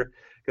faster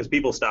because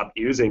people stopped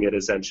using it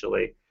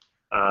essentially.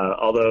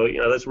 Although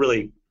that's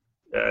really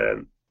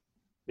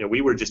we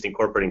were just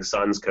incorporating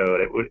Sun's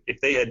code. If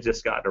they had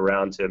just gotten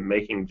around to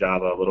making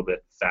Java a little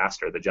bit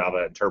faster, the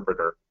Java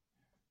interpreter,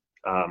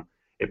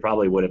 it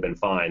probably would have been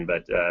fine.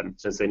 But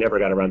since they never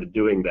got around to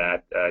doing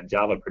that,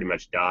 Java pretty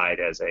much died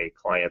as a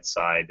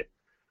client-side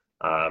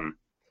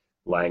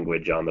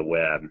language on the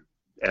web.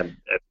 And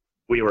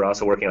we were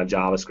also working on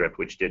JavaScript,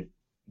 which did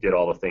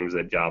all the things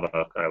that Java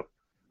kind of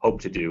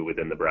hoped to do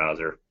within the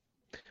browser.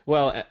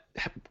 Well,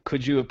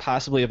 could you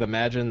possibly have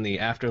imagined the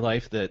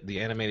afterlife that the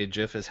animated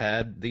GIF has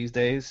had these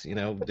days?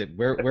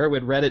 Where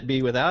would Reddit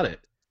be without it?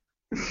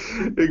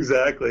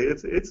 Exactly.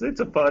 It's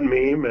a fun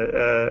meme.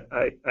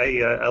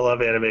 I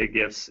love animated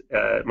GIFs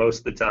most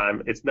of the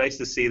time. It's nice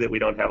to see that we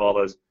don't have all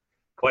those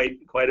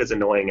quite as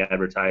annoying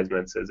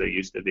advertisements as they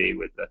used to be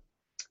with the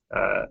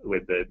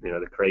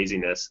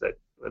craziness that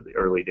the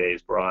early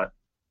days brought.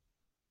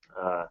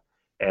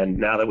 And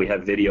now that we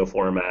have video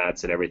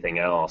formats and everything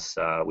else,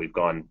 we've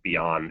gone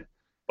beyond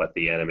what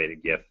the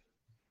animated GIF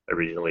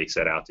originally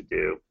set out to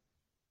do.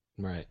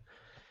 Right.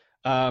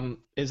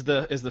 Is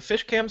the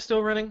fish cam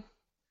still running?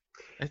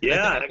 I think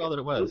I saw that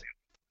it was.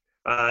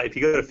 If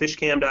you go to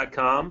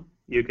fishcam.com,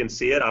 you can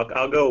see it.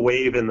 I'll go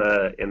wave in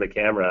the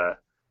camera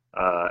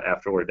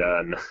after we're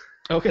done.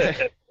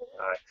 Okay.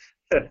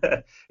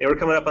 And we're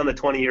coming up on the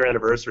 20-year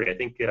anniversary. I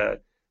think the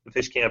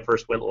Fishcam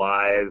first went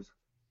live,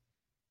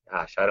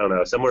 I don't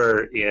know,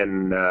 somewhere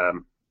in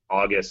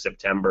August,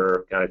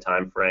 September kind of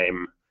time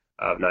frame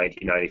of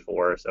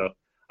 1994. So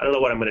I don't know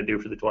what I'm going to do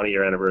for the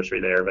 20-year anniversary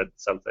there, but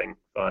something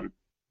fun.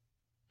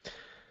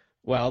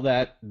 Well,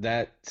 that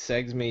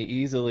segs me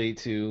easily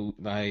to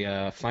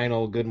my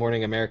final Good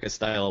Morning America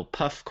style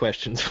puff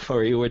questions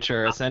for you, which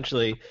are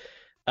essentially,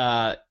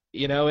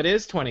 it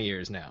is 20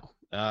 years now.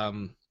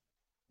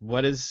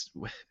 What is,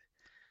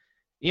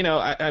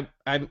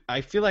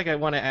 I feel like I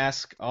want to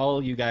ask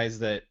all you guys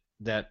that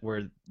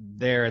were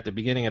there at the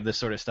beginning of this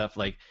sort of stuff,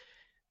 like,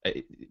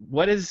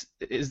 what is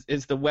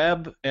the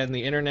web and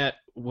the internet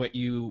what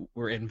you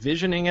were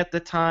envisioning at the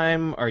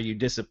time? Are you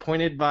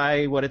disappointed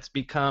by what it's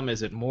become?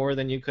 Is it more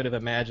than you could have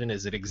imagined?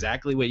 Is it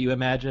exactly what you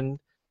imagined?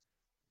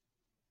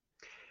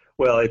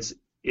 Well, it's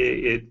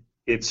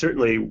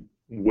certainly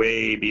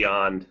way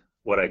beyond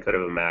what I could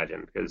have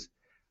imagined because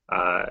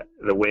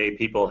the way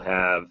people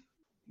have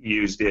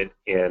used it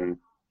in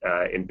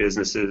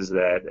businesses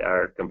that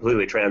are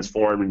completely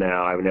transformed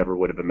now, I never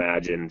would have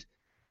imagined.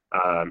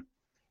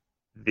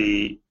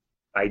 The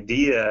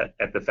idea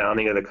at the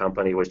founding of the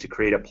company was to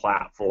create a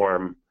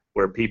platform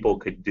where people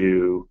could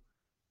do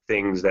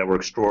things that were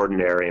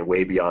extraordinary and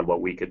way beyond what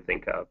we could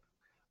think of.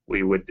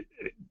 We would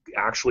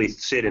actually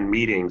sit in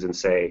meetings and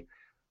say,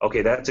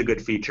 okay, that's a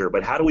good feature,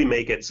 but how do we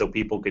make it so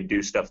people could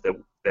do stuff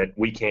that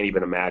we can't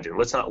even imagine?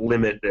 Let's not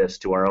limit this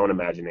to our own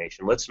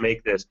imagination. Let's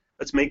make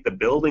the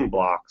building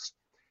blocks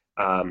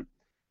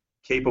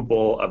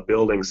capable of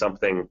building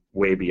something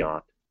way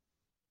beyond.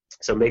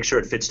 So make sure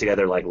it fits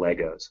together like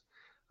Legos.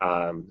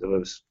 It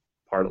was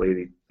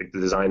partly the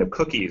design of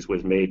cookies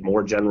was made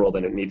more general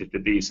than it needed to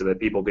be so that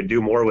people could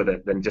do more with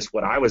it than just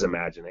what I was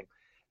imagining.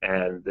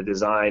 And the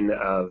design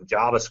of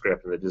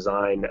JavaScript and the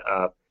design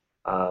of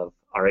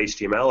our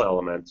HTML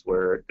elements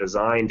were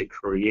designed to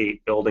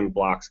create building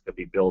blocks that could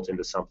be built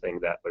into something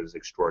that was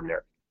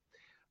extraordinary.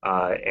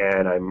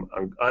 And I'm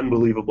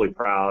unbelievably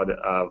proud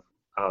of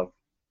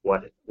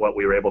what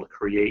we were able to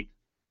create.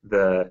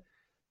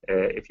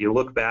 If you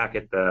look back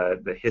at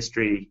the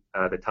history,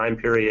 the time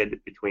period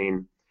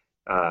between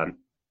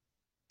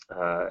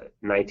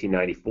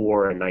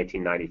 1994 and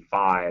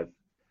 1995,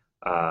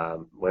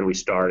 when we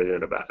started,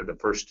 in about the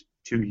first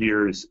 2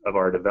 years of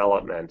our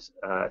development,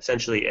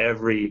 essentially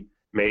every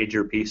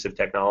major piece of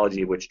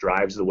technology which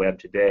drives the web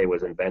today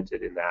was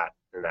invented in that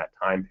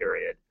time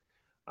period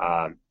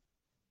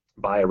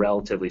by a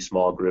relatively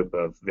small group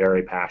of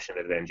very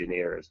passionate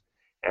engineers.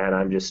 And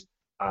I'm just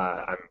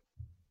I'm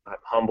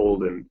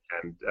humbled and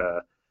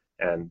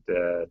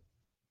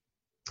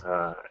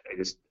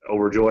just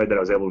overjoyed that I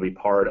was able to be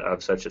part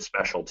of such a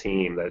special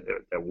team that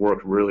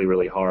worked really,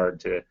 really hard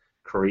to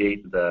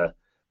create the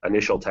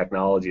initial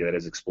technology that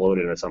has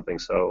exploded into something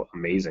so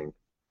amazing.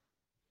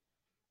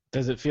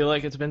 Does it feel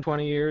like it's been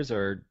 20 years,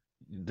 or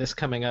this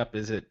coming up,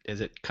 is it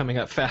coming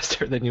up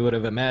faster than you would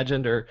have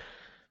imagined, or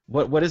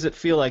what does it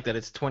feel like that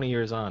it's 20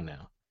 years on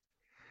now?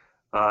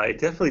 It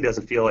definitely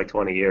doesn't feel like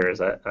 20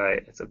 years. I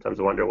sometimes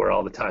wonder where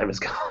all the time has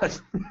gone.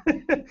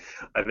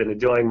 I've been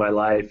enjoying my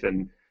life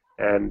and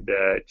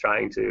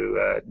trying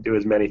to do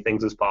as many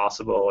things as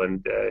possible,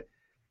 and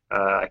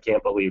I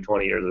can't believe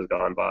 20 years has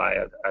gone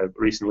by. I've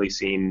recently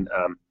seen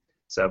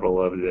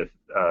several of the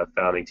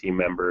founding team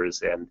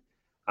members, and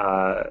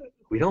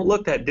we don't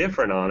look that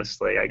different,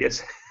 honestly. I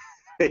guess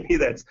maybe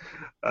that's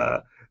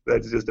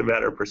just a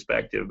matter of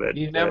perspective. But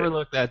you never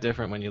look that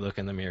different when you look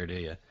in the mirror, do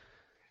you?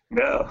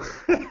 No.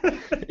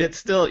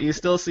 You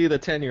still see the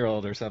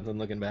 10-year-old or something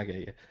looking back at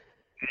you.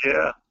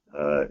 Yeah.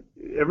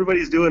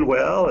 Everybody's doing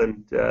well,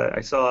 and I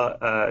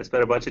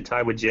spent a bunch of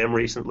time with Jim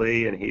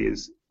recently, and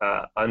he's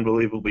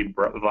unbelievably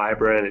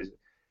vibrant.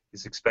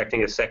 He's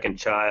expecting a second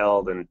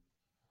child and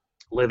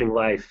living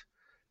life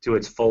to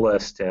its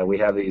fullest. And we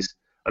have these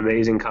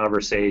amazing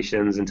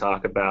conversations and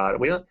talk about.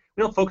 We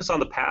don't focus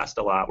on the past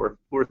a lot. We're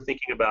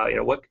thinking about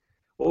what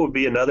would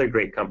be another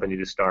great company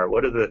to start.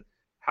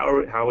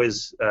 How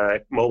is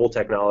mobile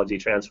technology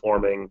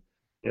transforming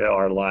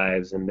our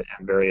lives and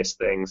various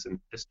things, and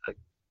just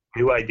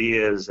new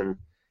ideas and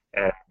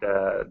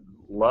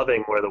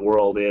loving where the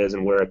world is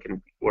and where it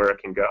can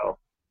go.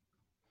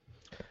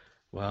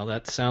 Well,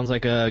 that sounds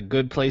like a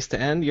good place to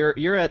end.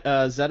 You're at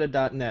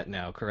Zetta.net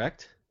now,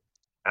 correct?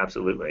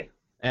 Absolutely.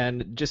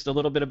 And just a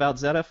little bit about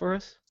Zetta for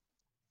us?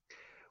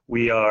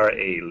 We are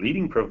a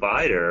leading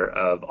provider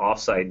of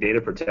off-site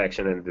data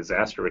protection and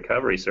disaster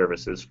recovery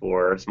services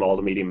for small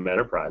to medium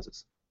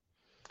enterprises.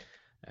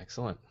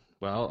 Excellent.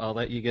 Well, I'll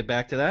let you get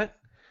back to that.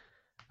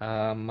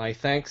 My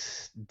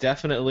thanks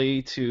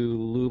definitely to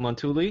Lou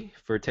Montulli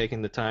for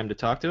taking the time to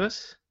talk to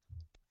us.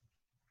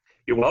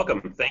 You're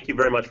welcome. Thank you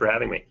very much for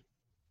having me.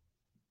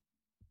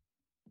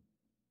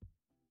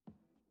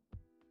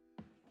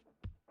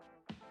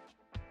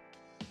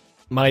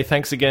 My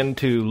thanks again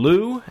to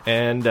Lou,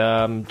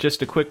 and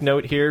just a quick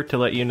note here to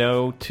let you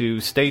know to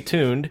stay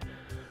tuned.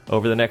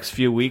 Over the next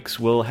few weeks,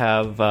 we'll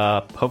have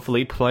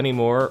hopefully plenty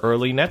more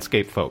early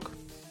Netscape folk.